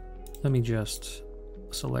 Let me just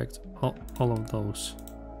select all of those.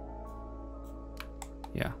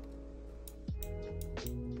 Yeah.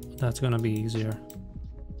 That's gonna be easier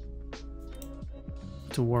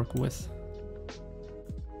to work with.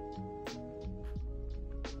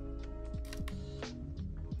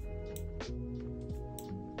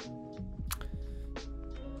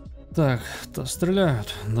 Так, то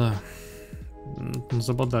стреляют, да.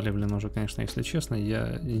 Забодали, блин, уже, конечно, если честно.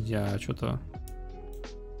 Я что-то...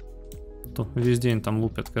 Весь день там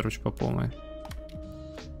лупят, короче, по полной.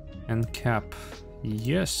 And cap.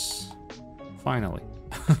 Yes. Finally.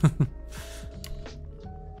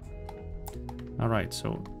 Alright,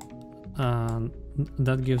 so...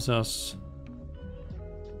 that gives us...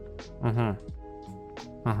 I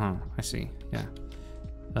see, yeah.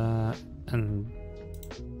 And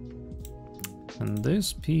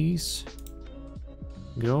this piece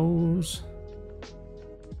goes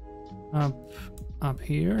up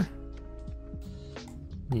here.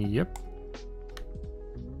 Yep.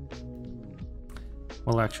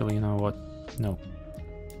 Well, actually, you know what? No.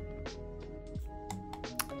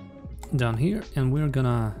 Down here, and we're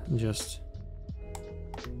gonna just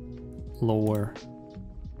lower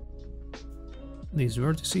these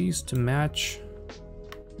vertices to match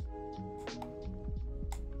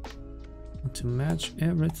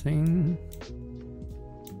everything.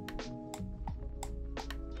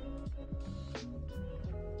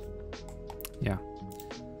 Yeah.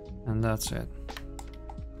 And that's it.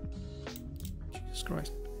 Jesus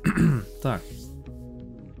Christ. Так.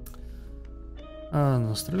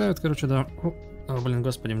 Ну, стреляют, короче, да. Блин,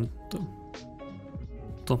 господи.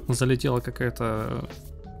 Тут залетела какая-то...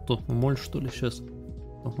 Тут моль, что ли, сейчас.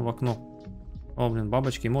 В окно. О, блин,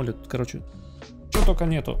 бабочки, моли. Тут, короче, что только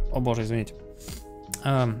нету. О, боже, извините.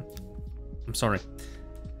 I'm sorry.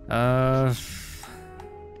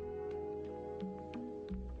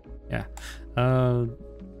 Yeah. And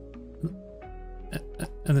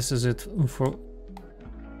this is it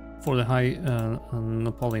for the high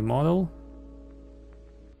Napoli model.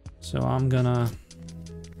 So I'm gonna...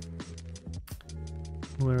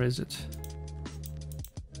 Where is it?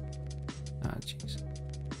 Ah, jeez.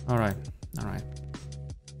 Alright, alright.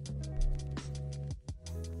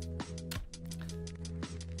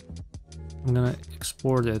 I'm gonna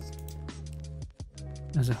export it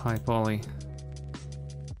as a high poly.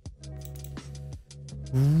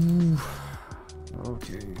 Ooh.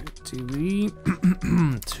 Okay, TV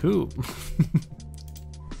 2.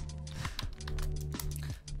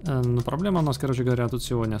 Но проблема у нас, короче говоря, тут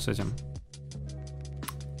сегодня с этим.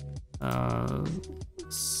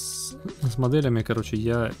 С моделями, короче,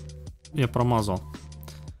 я промазал.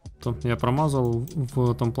 Я промазал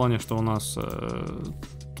в том плане, что у нас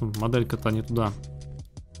моделька-то не туда.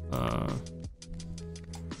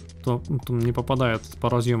 То не попадает по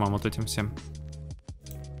разъемам вот этим всем.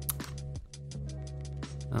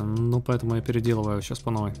 Ну, поэтому я переделываю сейчас по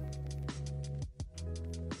новой.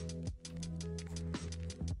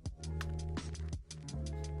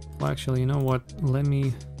 Well, actually, you know what? Let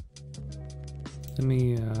me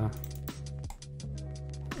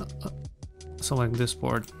select this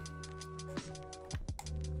board.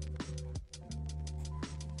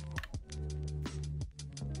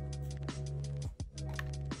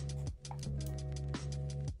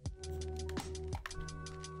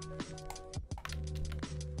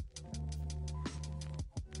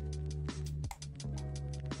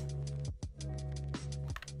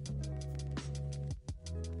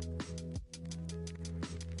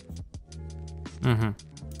 Угу.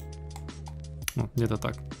 Вот, где-то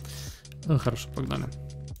так. Ну, хорошо, погнали.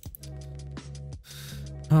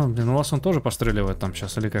 А, блин, у вас он тоже постреливает там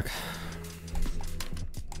сейчас, или как?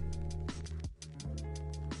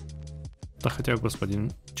 Да хотя, господи,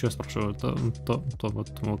 что я спрашиваю, то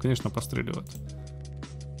вот, ну, конечно, постреливает.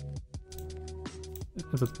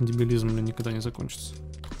 Этот дебилизм мне никогда не закончится.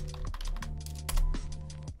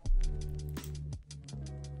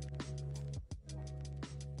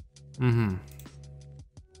 Угу.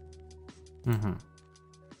 Угу.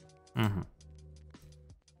 Угу.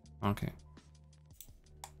 Окей.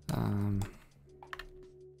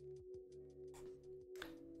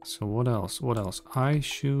 So what else? What else? I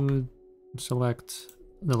should select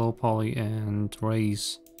the low poly and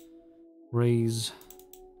raise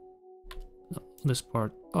this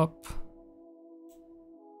part up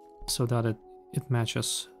so that it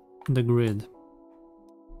matches the grid.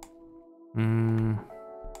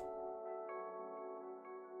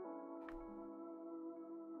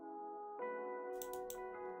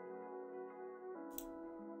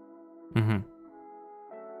 Mm-hmm.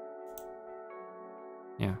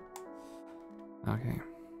 Yeah. Okay.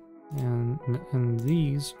 And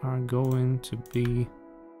these are going to be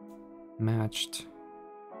matched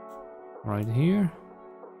right here.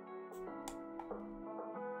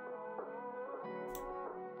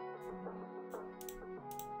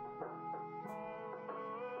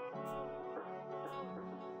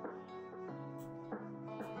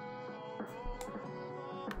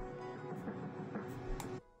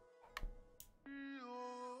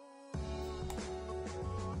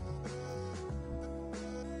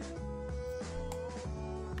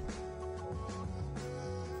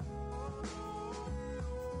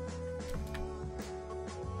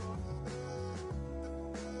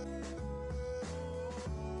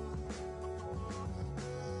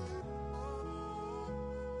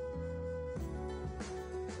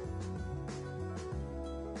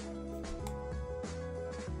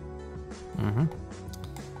 Mm-hmm.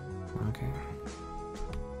 Okay.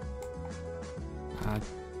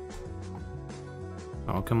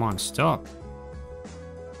 Oh, come on, stop.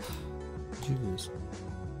 Jeez.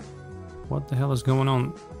 What the hell is going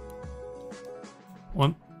on?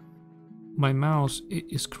 What? My mouse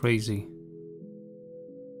is crazy.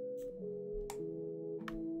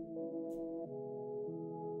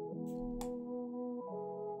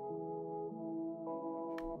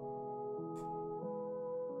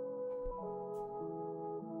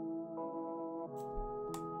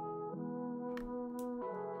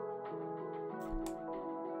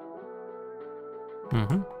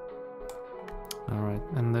 Mm-hmm. Alright,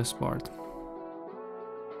 and this part.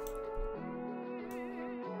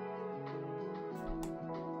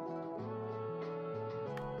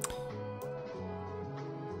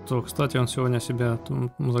 То, кстати, он сегодня себе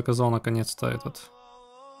заказал наконец-то этот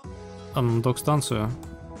док-станцию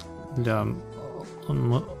для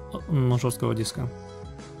жесткого диска.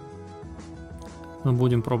 Мы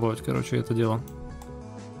будем пробовать, короче, это дело.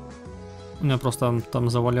 У меня просто там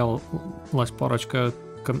завалялась парочка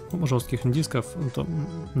жестких дисков,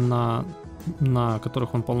 на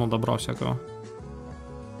которых он полно добра всякого.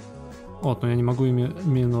 Вот, но я не могу ими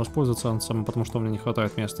именно воспользоваться, потому что у меня не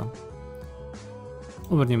хватает места.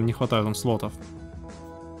 Ну, вернее, не хватает слотов.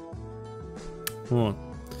 Вот.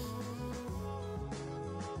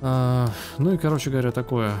 Ну и, короче говоря,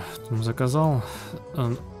 такое заказал.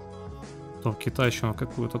 То Китай еще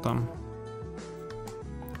какую-то там.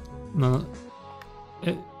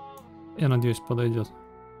 Я надеюсь, подойдет.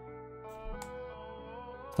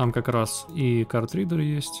 Там как раз и картридер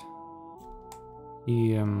есть.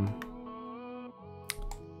 И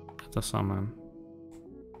это самое.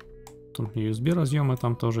 Тут USB разъемы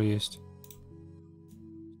там тоже есть.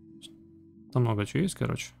 Там много чего есть,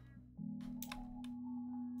 короче.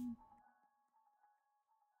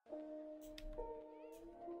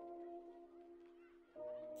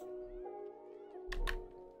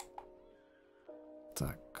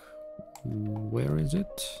 Так, where is it?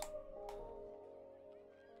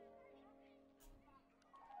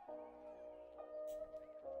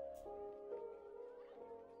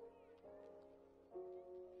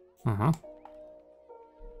 Ага.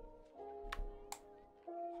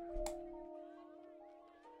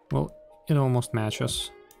 Well, it almost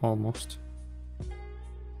matches. Almost.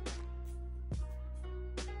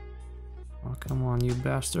 Oh, come on, you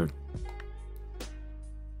bastard.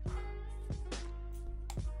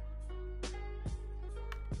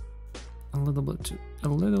 A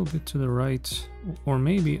little bit to the right, or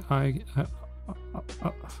maybe I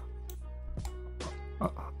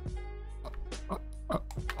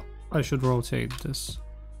should rotate this.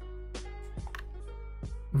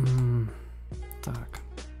 Так.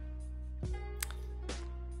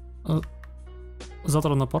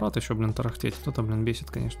 Завтра на аппарат еще, блин, тарахтеть. Кто-то, блин, бесит,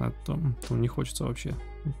 конечно. То не хочется вообще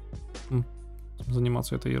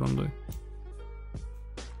заниматься этой ерундой.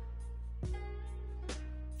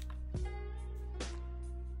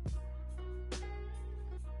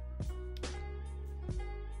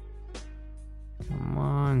 Come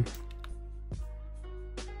on.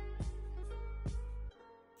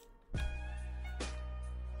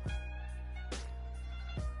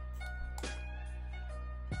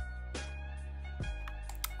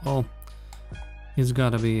 Oh, it's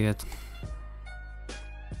gotta be it.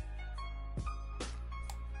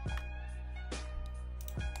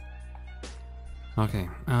 Okay.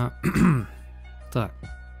 Так.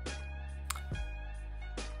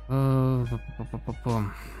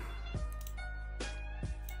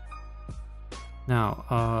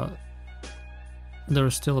 Now, there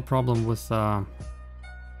is still a problem with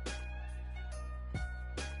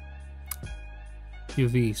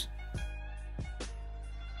UVs.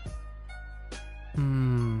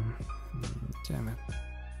 Damn it.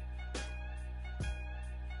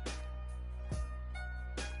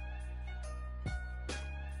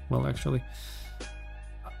 Well, actually,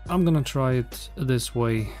 I'm gonna try it this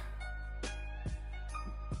way.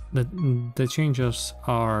 The changes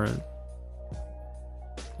are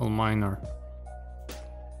all minor.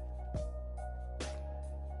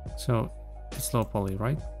 So, it's low poly,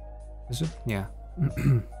 right? Is it? Yeah.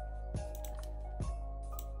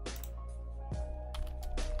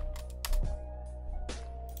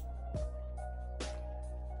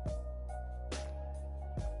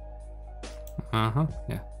 Uh-huh,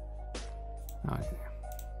 yeah. Okay.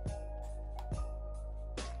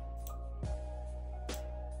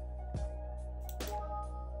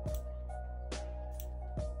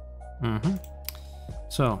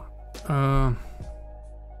 So,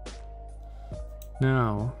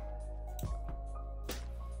 now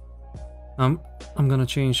I'm gonna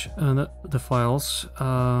change the files.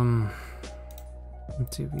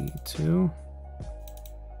 TV2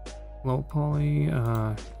 low poly,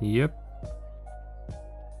 yep.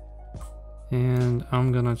 And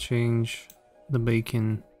I'm gonna change the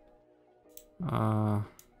bacon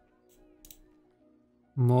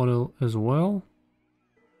model as well.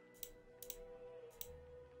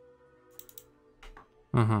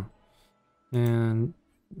 And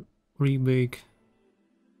rebake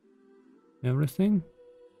everything.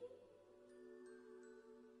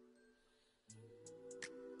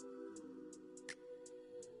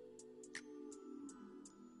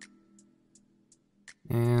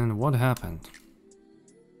 And what happened?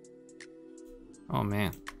 Oh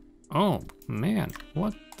man. Oh man,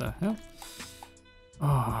 what the hell?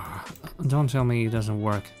 Oh, don't tell me it doesn't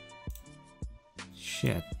work.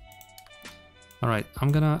 Shit. Alright,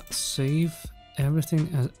 I'm gonna save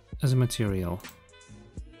everything as a material.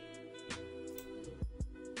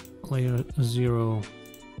 Layer 0.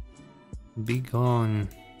 Be gone.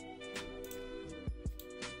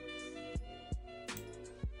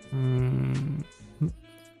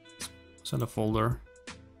 Set a folder.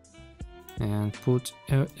 And put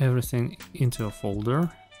everything into a folder.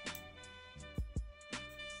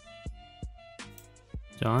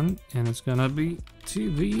 Done. And it's gonna be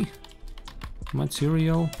TV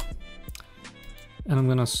material. And I'm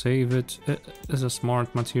gonna save it as a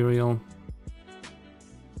smart material.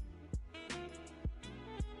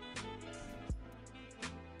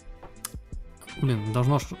 Блин,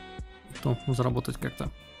 должно заработать как-то.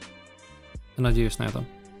 Я надеюсь на это.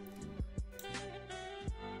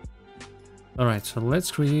 Alright, so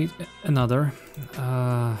let's create another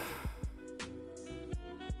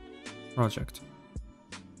project.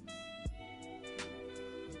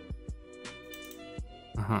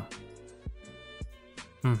 Uh-huh.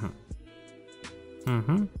 Mm-hmm.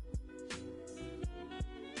 Mm-hmm.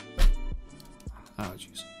 Oh,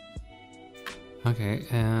 jeez. Okay,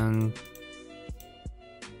 and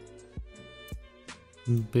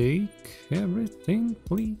bake everything,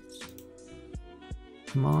 please.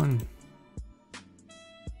 Come on.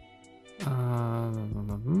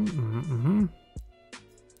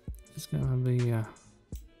 It's gonna be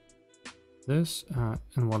this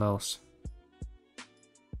and what else?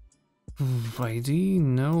 ID,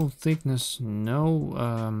 no thickness,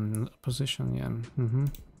 no position. Yeah.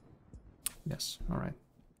 Yes. All right.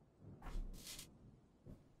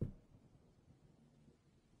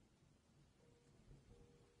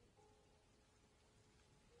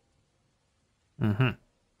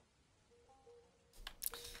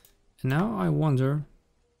 Now I wonder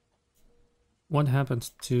what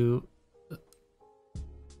happens to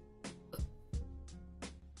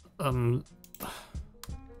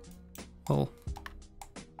well,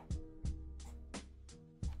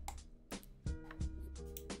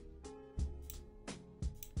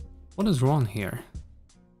 what is wrong here?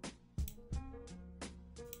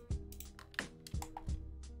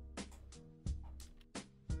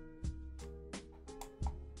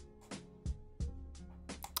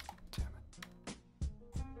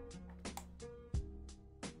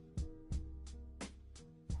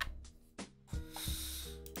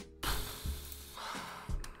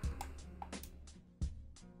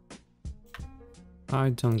 I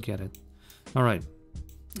don't get it. All right,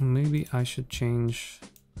 maybe I should change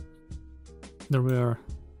the rear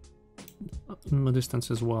distance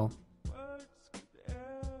as well.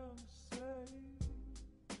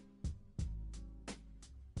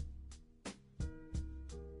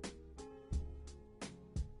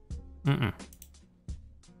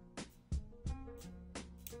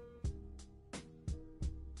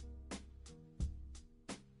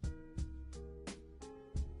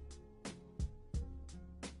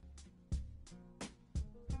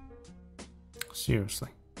 Seriously.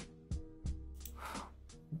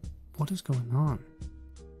 What is going on?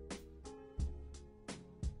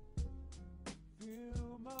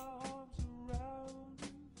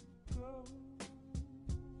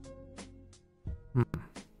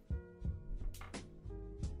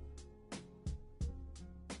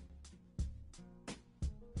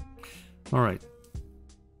 All right.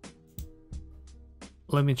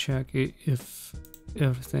 Let me check if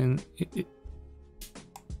everything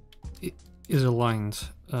is aligned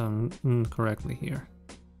correctly here.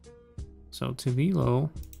 So TV low.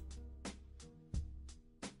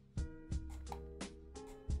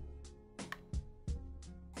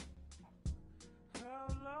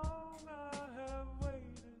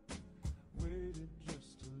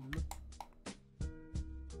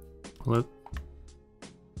 Well,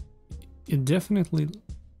 it definitely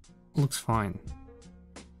looks fine,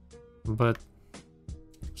 but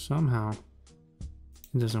somehow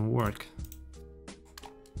it doesn't work.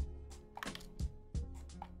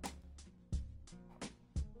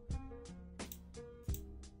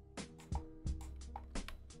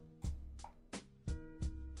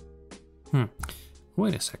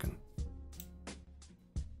 Wait a second.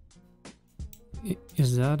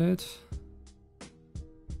 Is that it?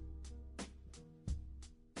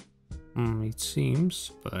 It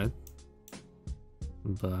seems, but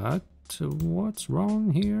what's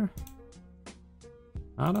wrong here?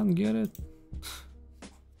 I don't get it.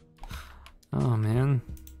 Oh man.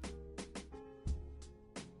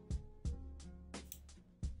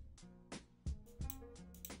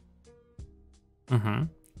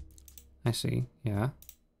 I see, yeah.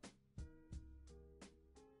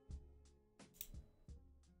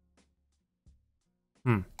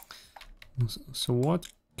 So what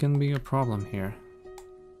can be a problem here?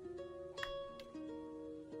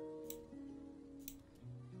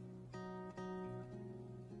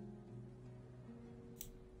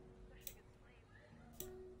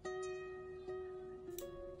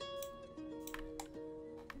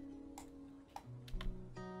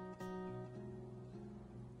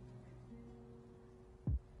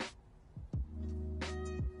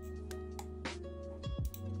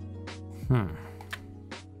 Hmm.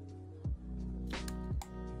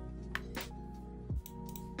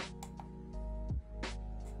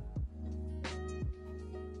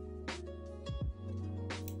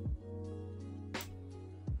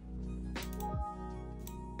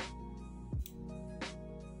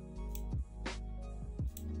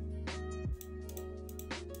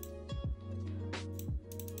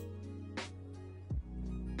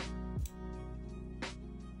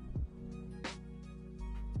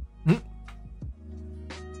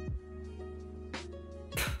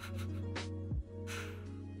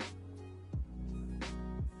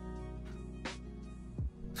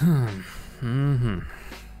 Mm-hmm.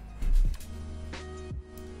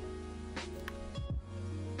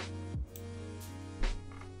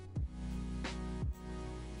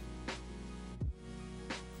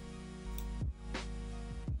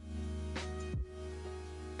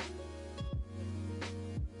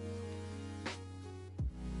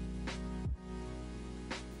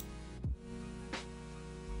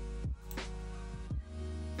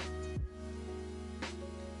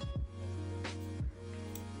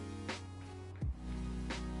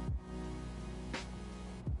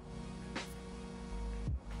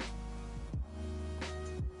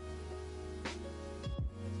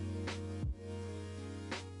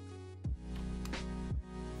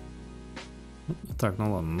 Так,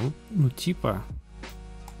 ну ладно, ну типа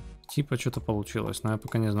что-то получилось, но я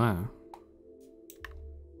пока не знаю.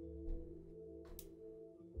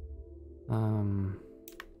 Ам.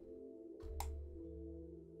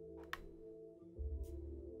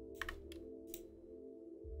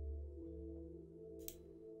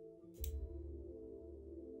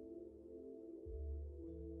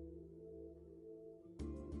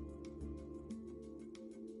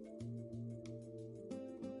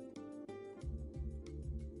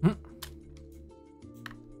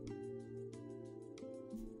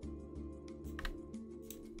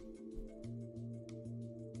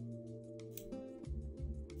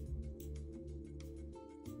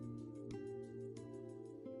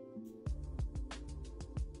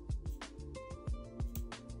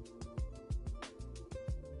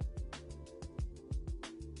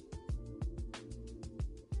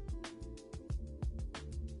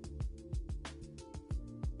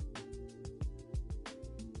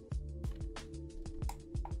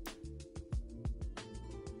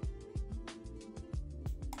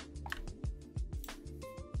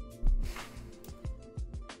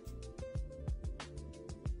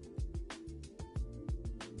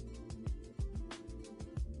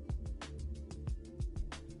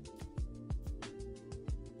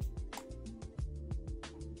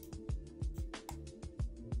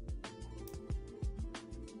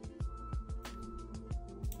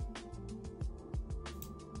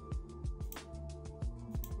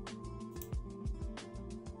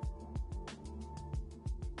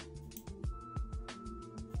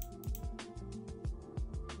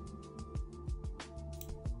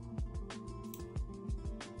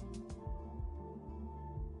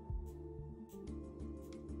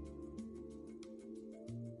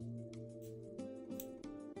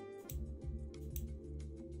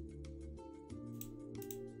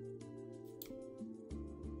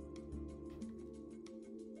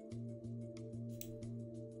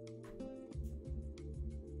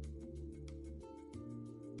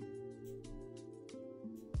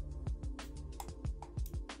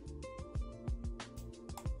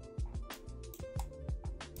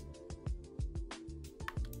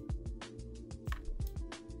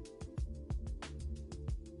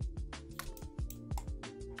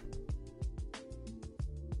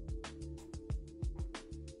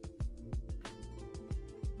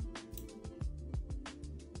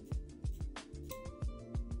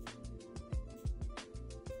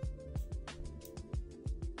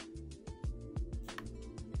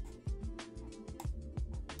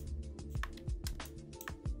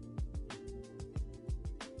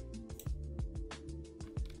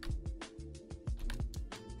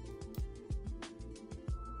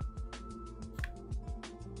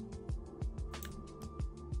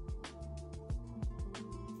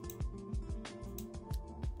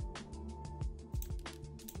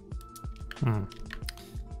 I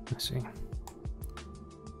see.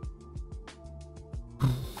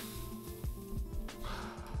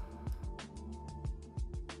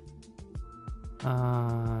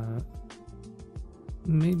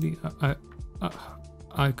 Maybe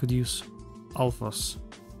I could use alphas.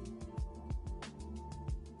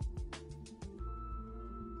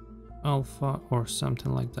 Alpha or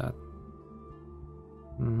something like that.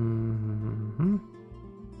 Mm-hmm.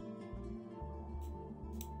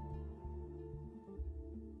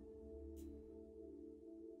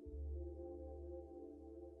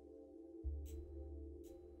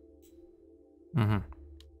 Mm-hmm.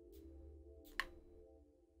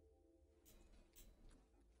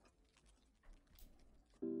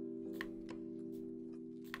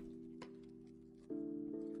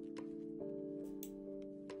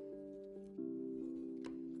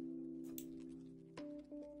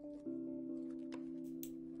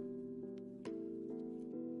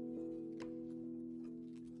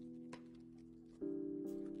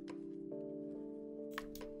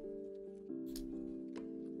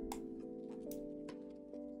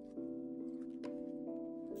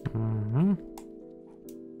 Mm-hmm.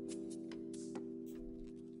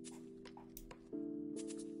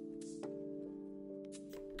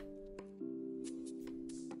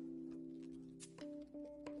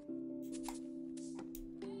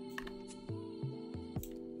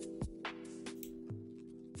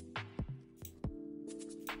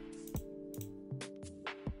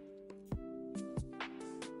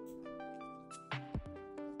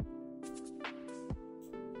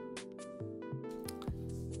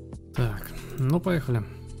 Так, ну поехали.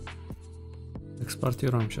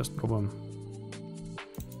 Экспортируем, сейчас пробуем.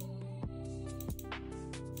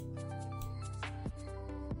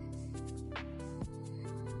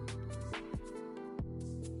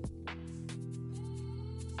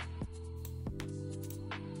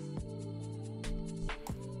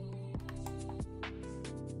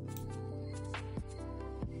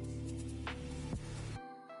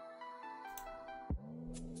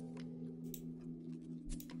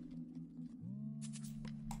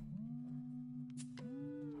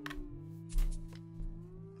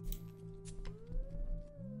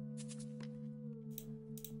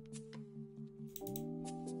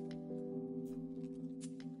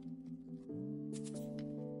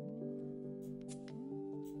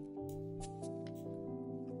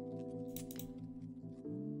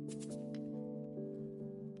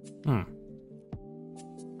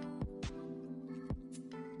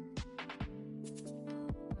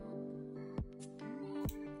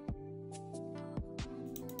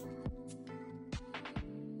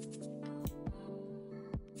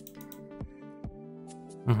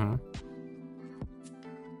 Угу.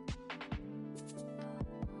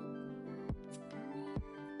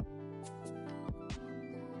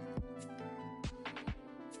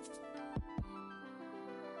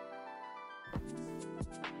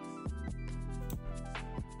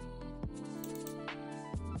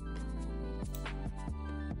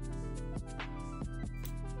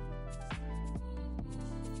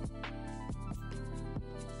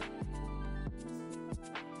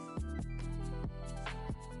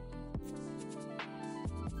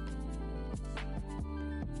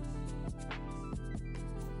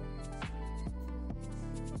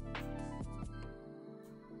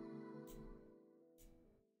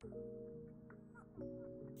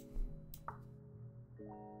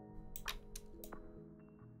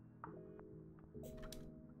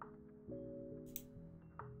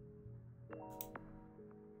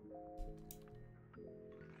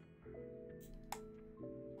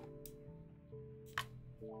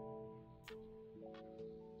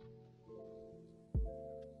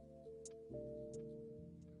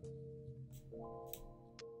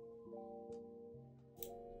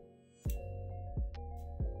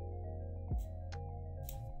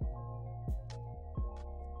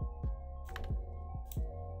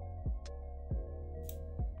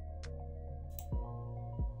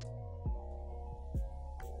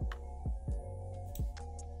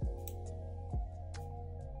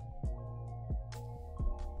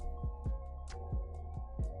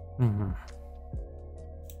 Угу.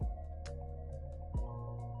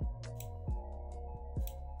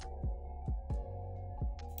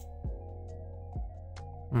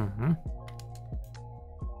 Угу.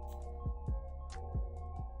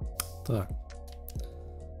 Так.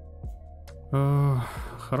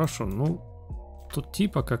 Хорошо, ну тут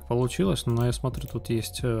типа как получилось, но я смотрю, тут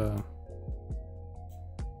есть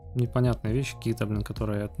непонятные вещи какие-то, блин,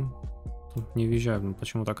 которые я тут не въезжаю, блин,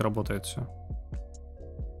 почему так работает все.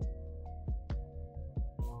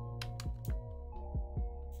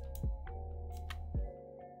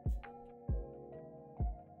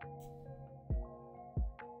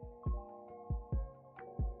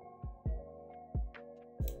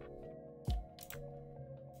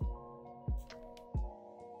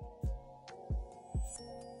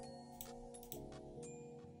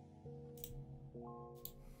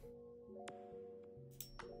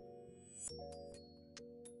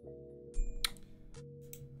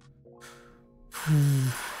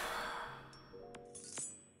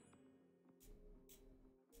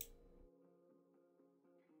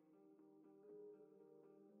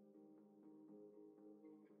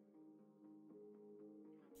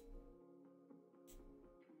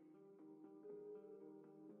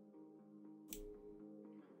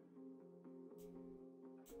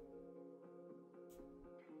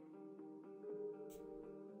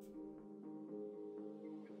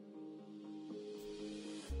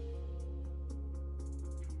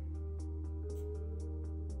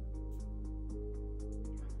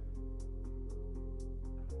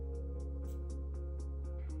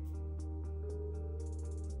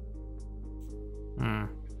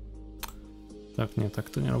 Так, нет,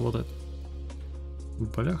 так-то не работает.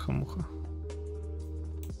 Бляха-муха.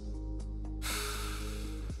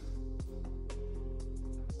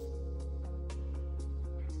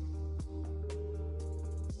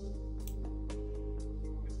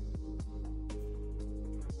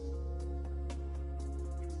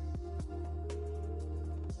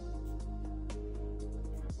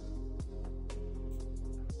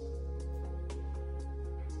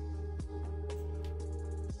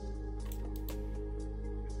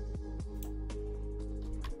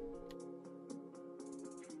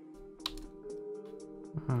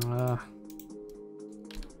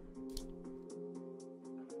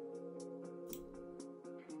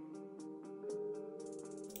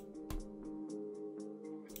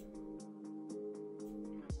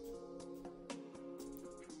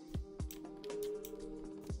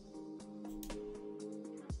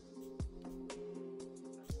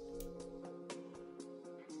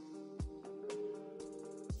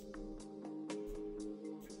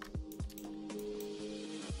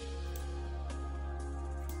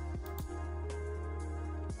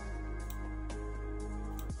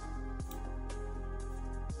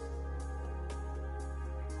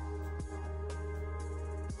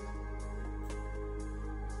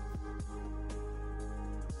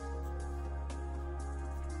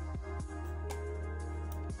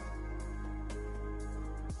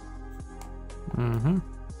 Угу.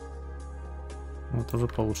 Вот уже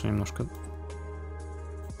получше немножко.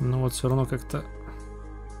 Но вот все равно как-то...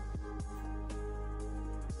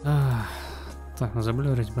 Так,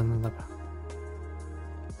 заблюрить бы надо.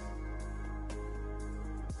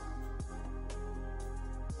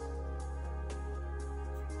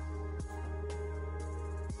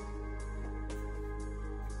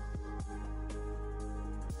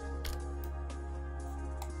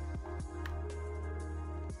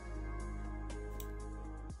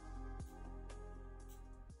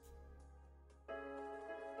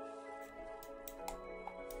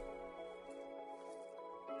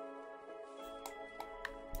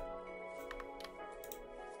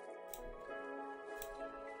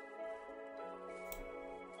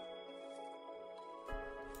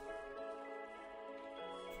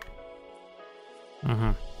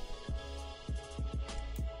 Ага.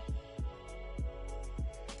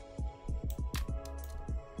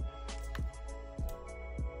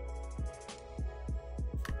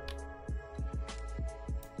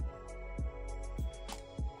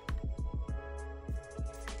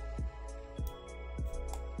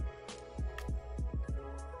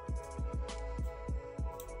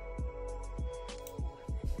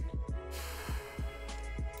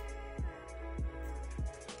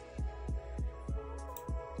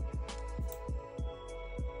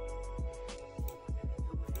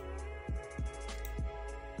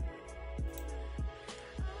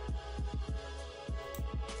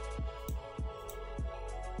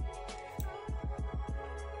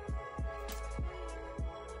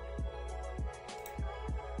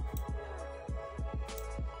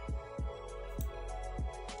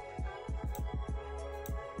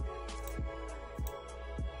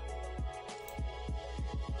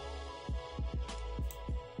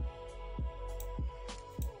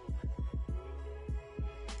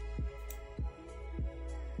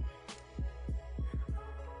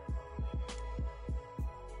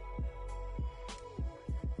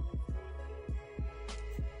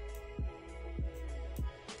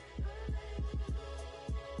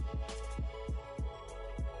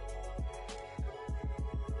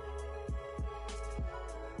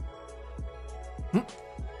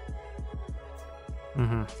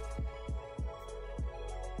 Угу.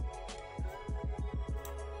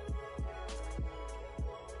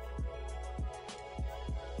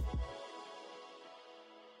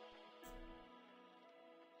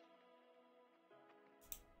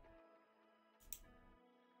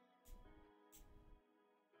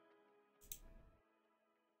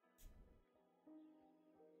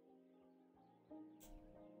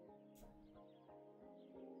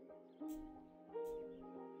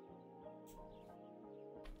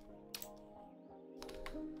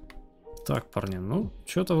 Так, парни, ну,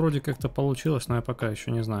 что-то вроде как-то получилось, но я пока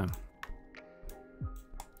еще не знаю.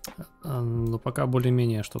 Но пока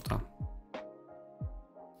более-менее что-то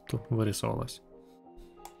тут вырисовалось.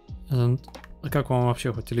 А как вам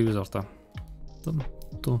вообще хоть телевизор-то?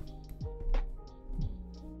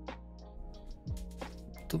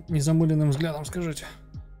 Тут незамыленным взглядом скажите.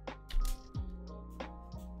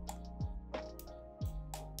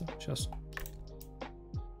 Так, сейчас.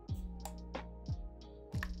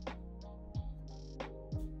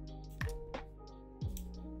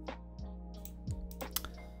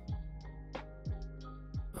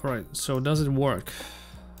 Right, so does it work?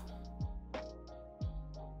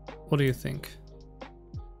 What do you think?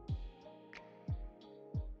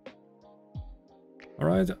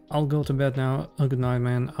 Alright, I'll go to bed now. Good night,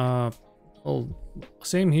 man. Well,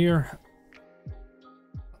 same here.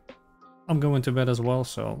 I'm going to bed as well,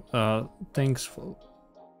 so thanks for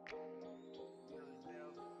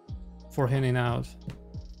hanging out.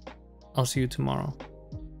 I'll see you tomorrow.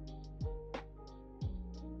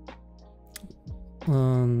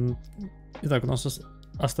 Итак, у нас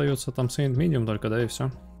остается там Saint Medium только, да, и все.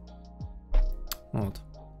 Вот.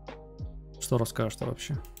 Что расскажешь-то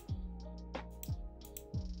вообще?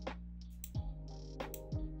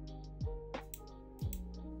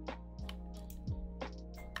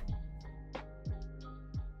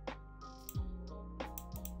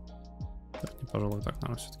 Так, не, пожалуй, так,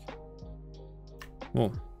 наверное, все-таки.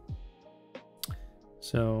 О.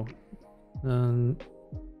 So,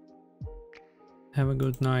 have a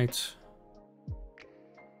good night.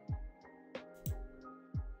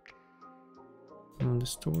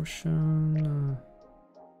 Distortion.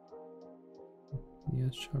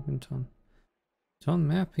 Yes, sharpen tone. Tone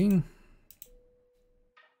mapping.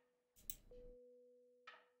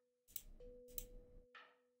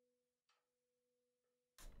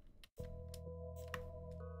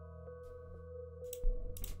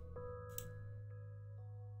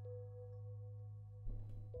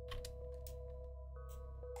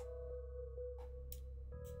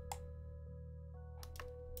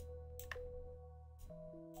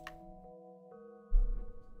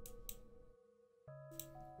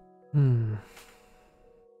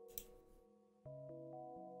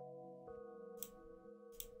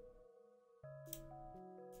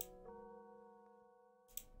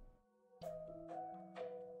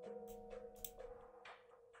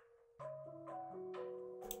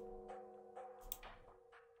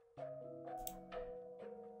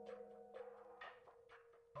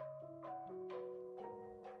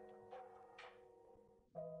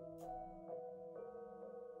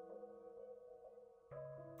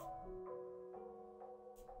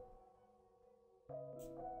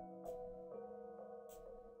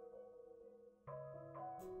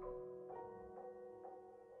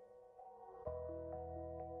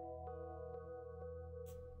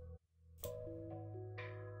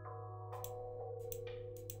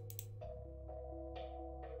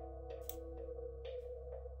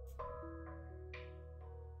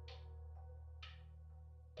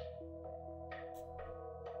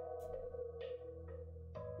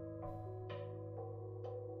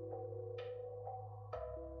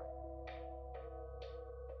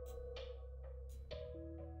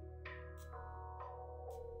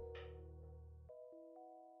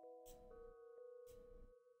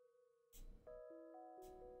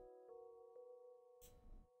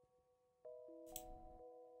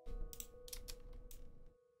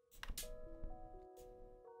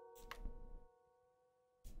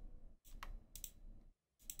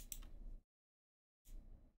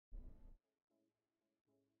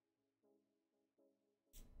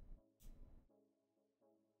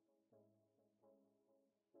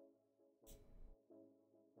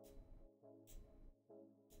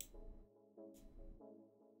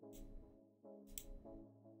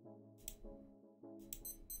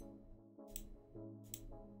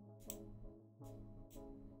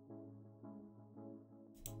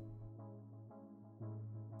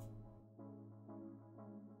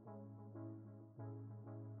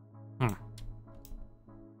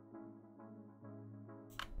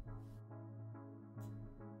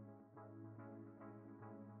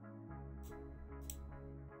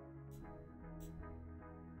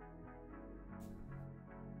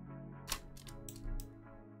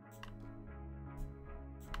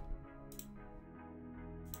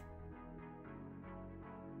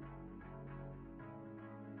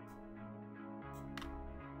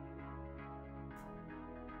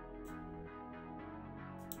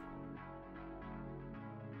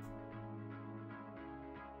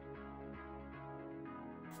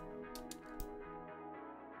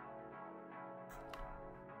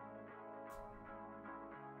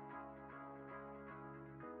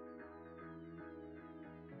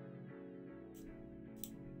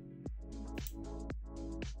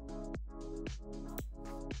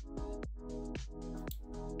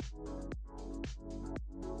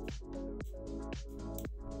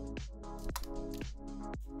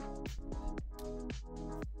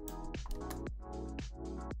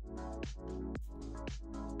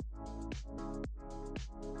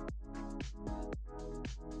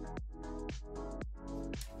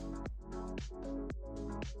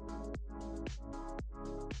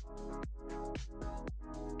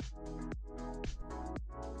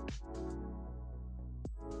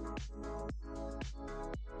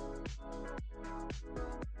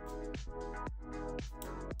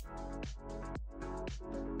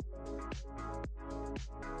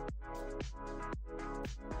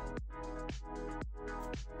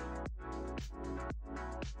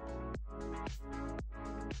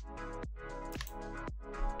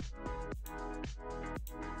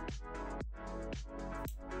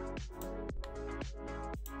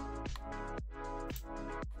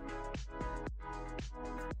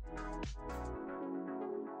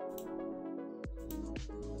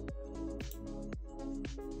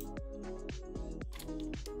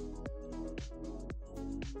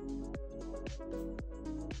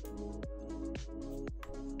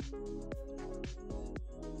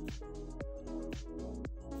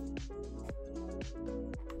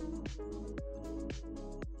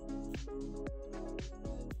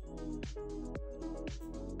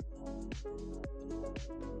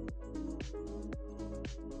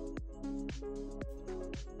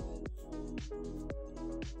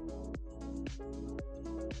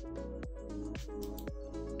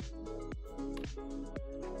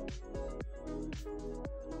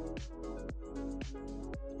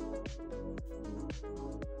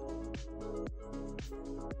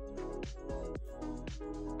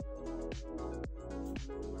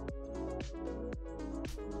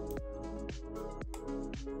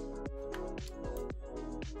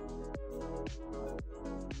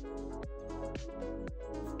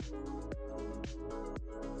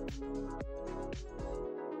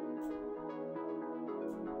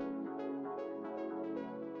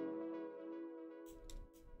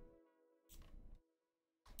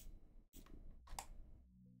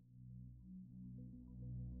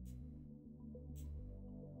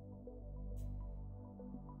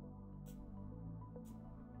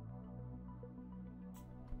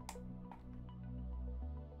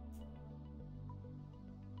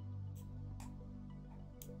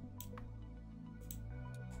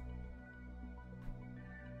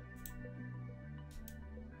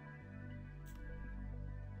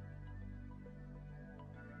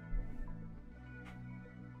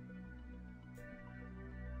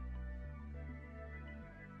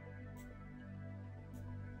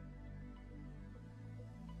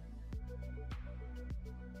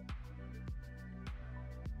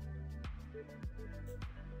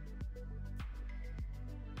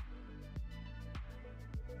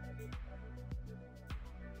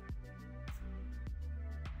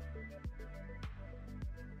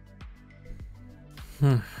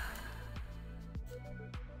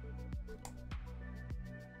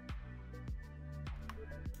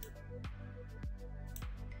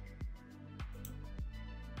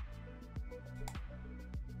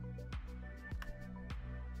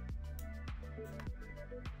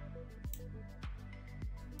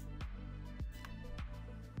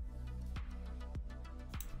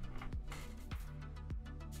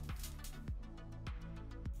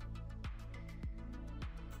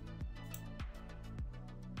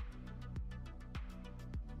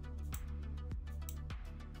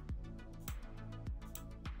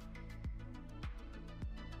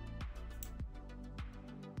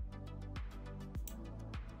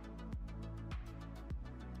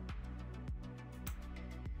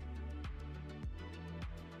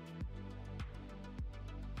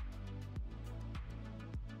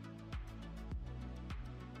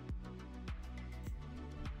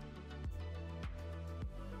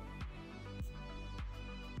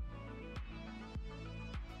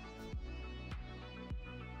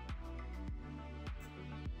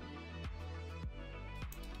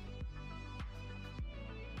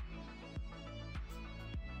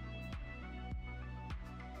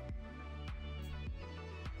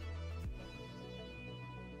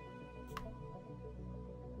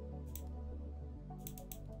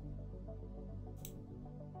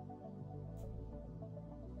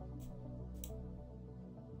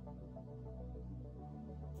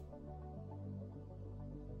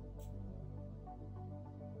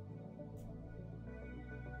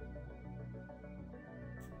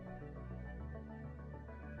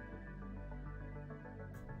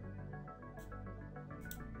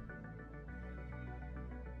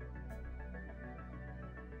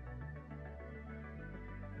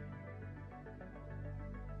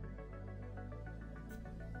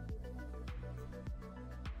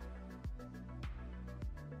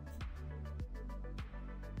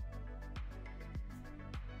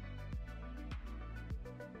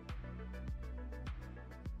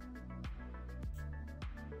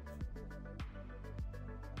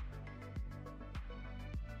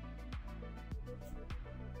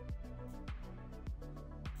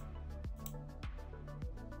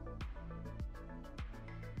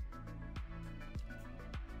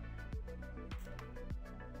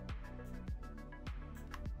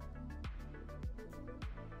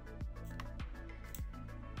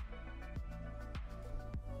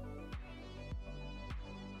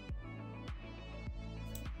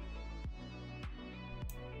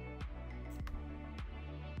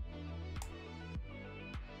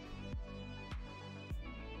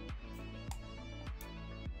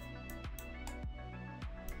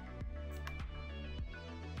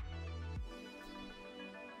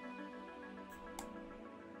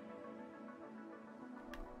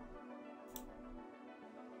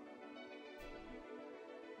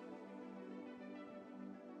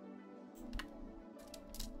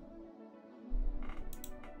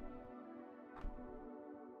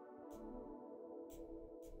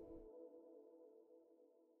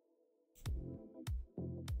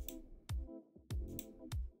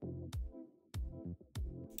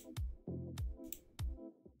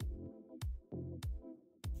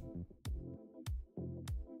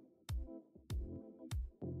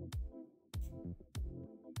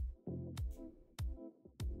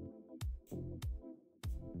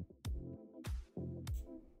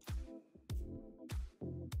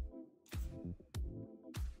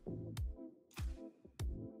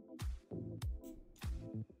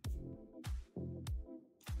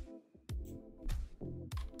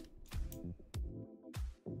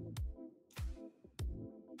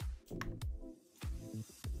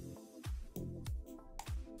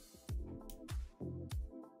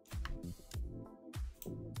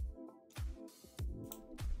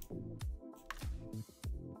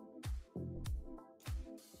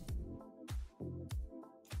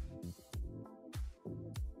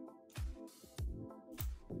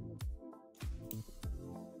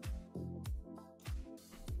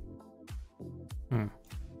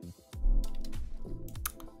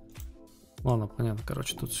 Ладно, понятно,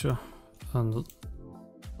 короче, тут все.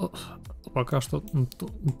 Пока что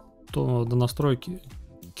то до настройки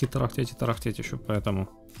тарахтеть и тарахтеть еще, поэтому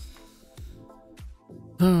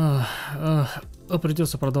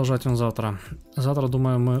придется продолжать он завтра. Завтра,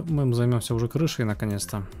 думаю, мы займемся уже крышей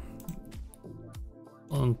наконец-то.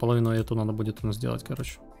 Половину эту надо будет сделать,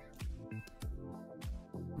 короче.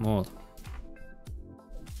 Вот.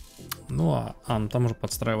 Ну а там уже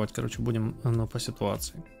подстраивать, короче, будем по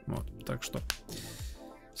ситуации. Вот, так что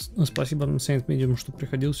спасибо Saint Medium, что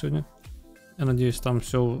приходил сегодня. Я надеюсь, там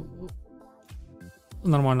все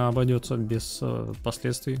нормально обойдется без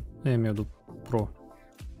последствий. Я имею в виду про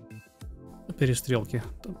перестрелки.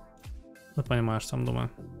 Ты понимаешь, сам думаю.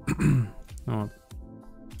 Вот.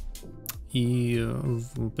 И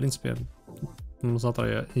в принципе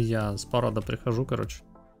завтра я с парада прихожу, короче.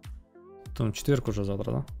 Там четверг уже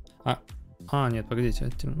завтра, да? Нет, погодите,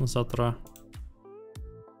 завтра.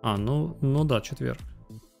 Ну да, четверг.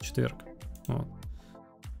 Вот.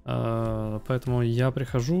 Поэтому я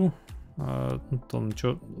прихожу. Там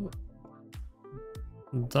что.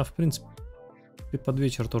 Да, в принципе, под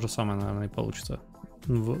вечер то же самое, наверное, и получится.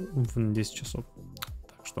 В 10 часов.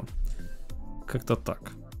 Так что, как-то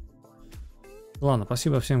так. Ладно,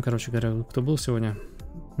 спасибо всем, короче говоря, кто был сегодня.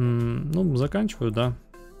 Ну, заканчиваю, да.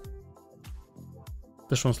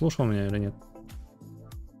 Ты что, он слушал меня или нет?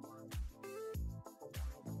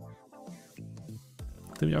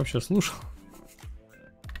 Ты меня вообще слушал?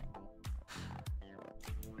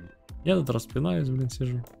 Я тут распинаюсь, блин,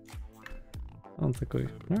 сижу. Он такой,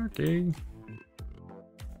 окей.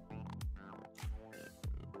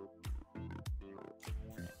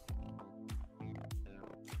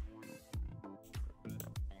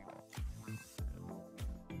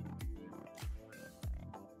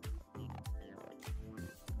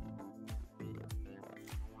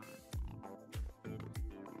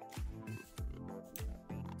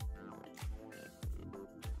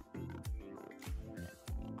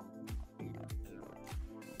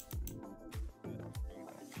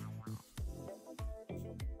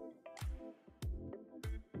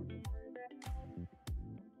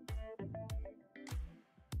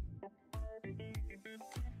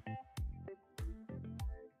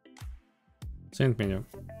 Saint Medium.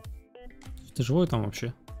 Ты живой там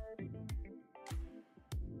вообще?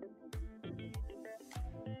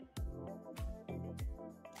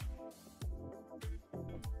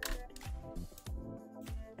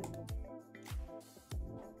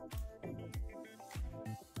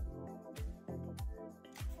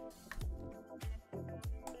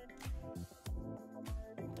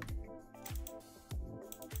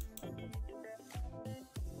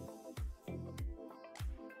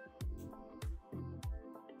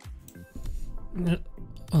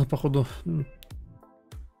 Походу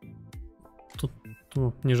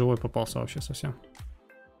тут не живой попался вообще совсем.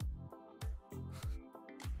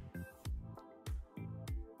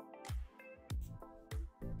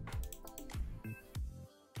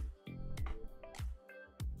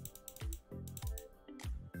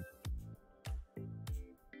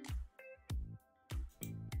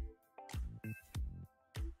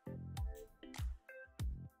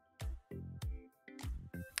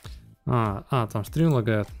 Там стрим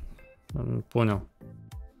лагает. Понял.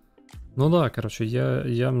 Ну да, короче,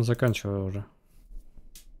 я заканчиваю уже.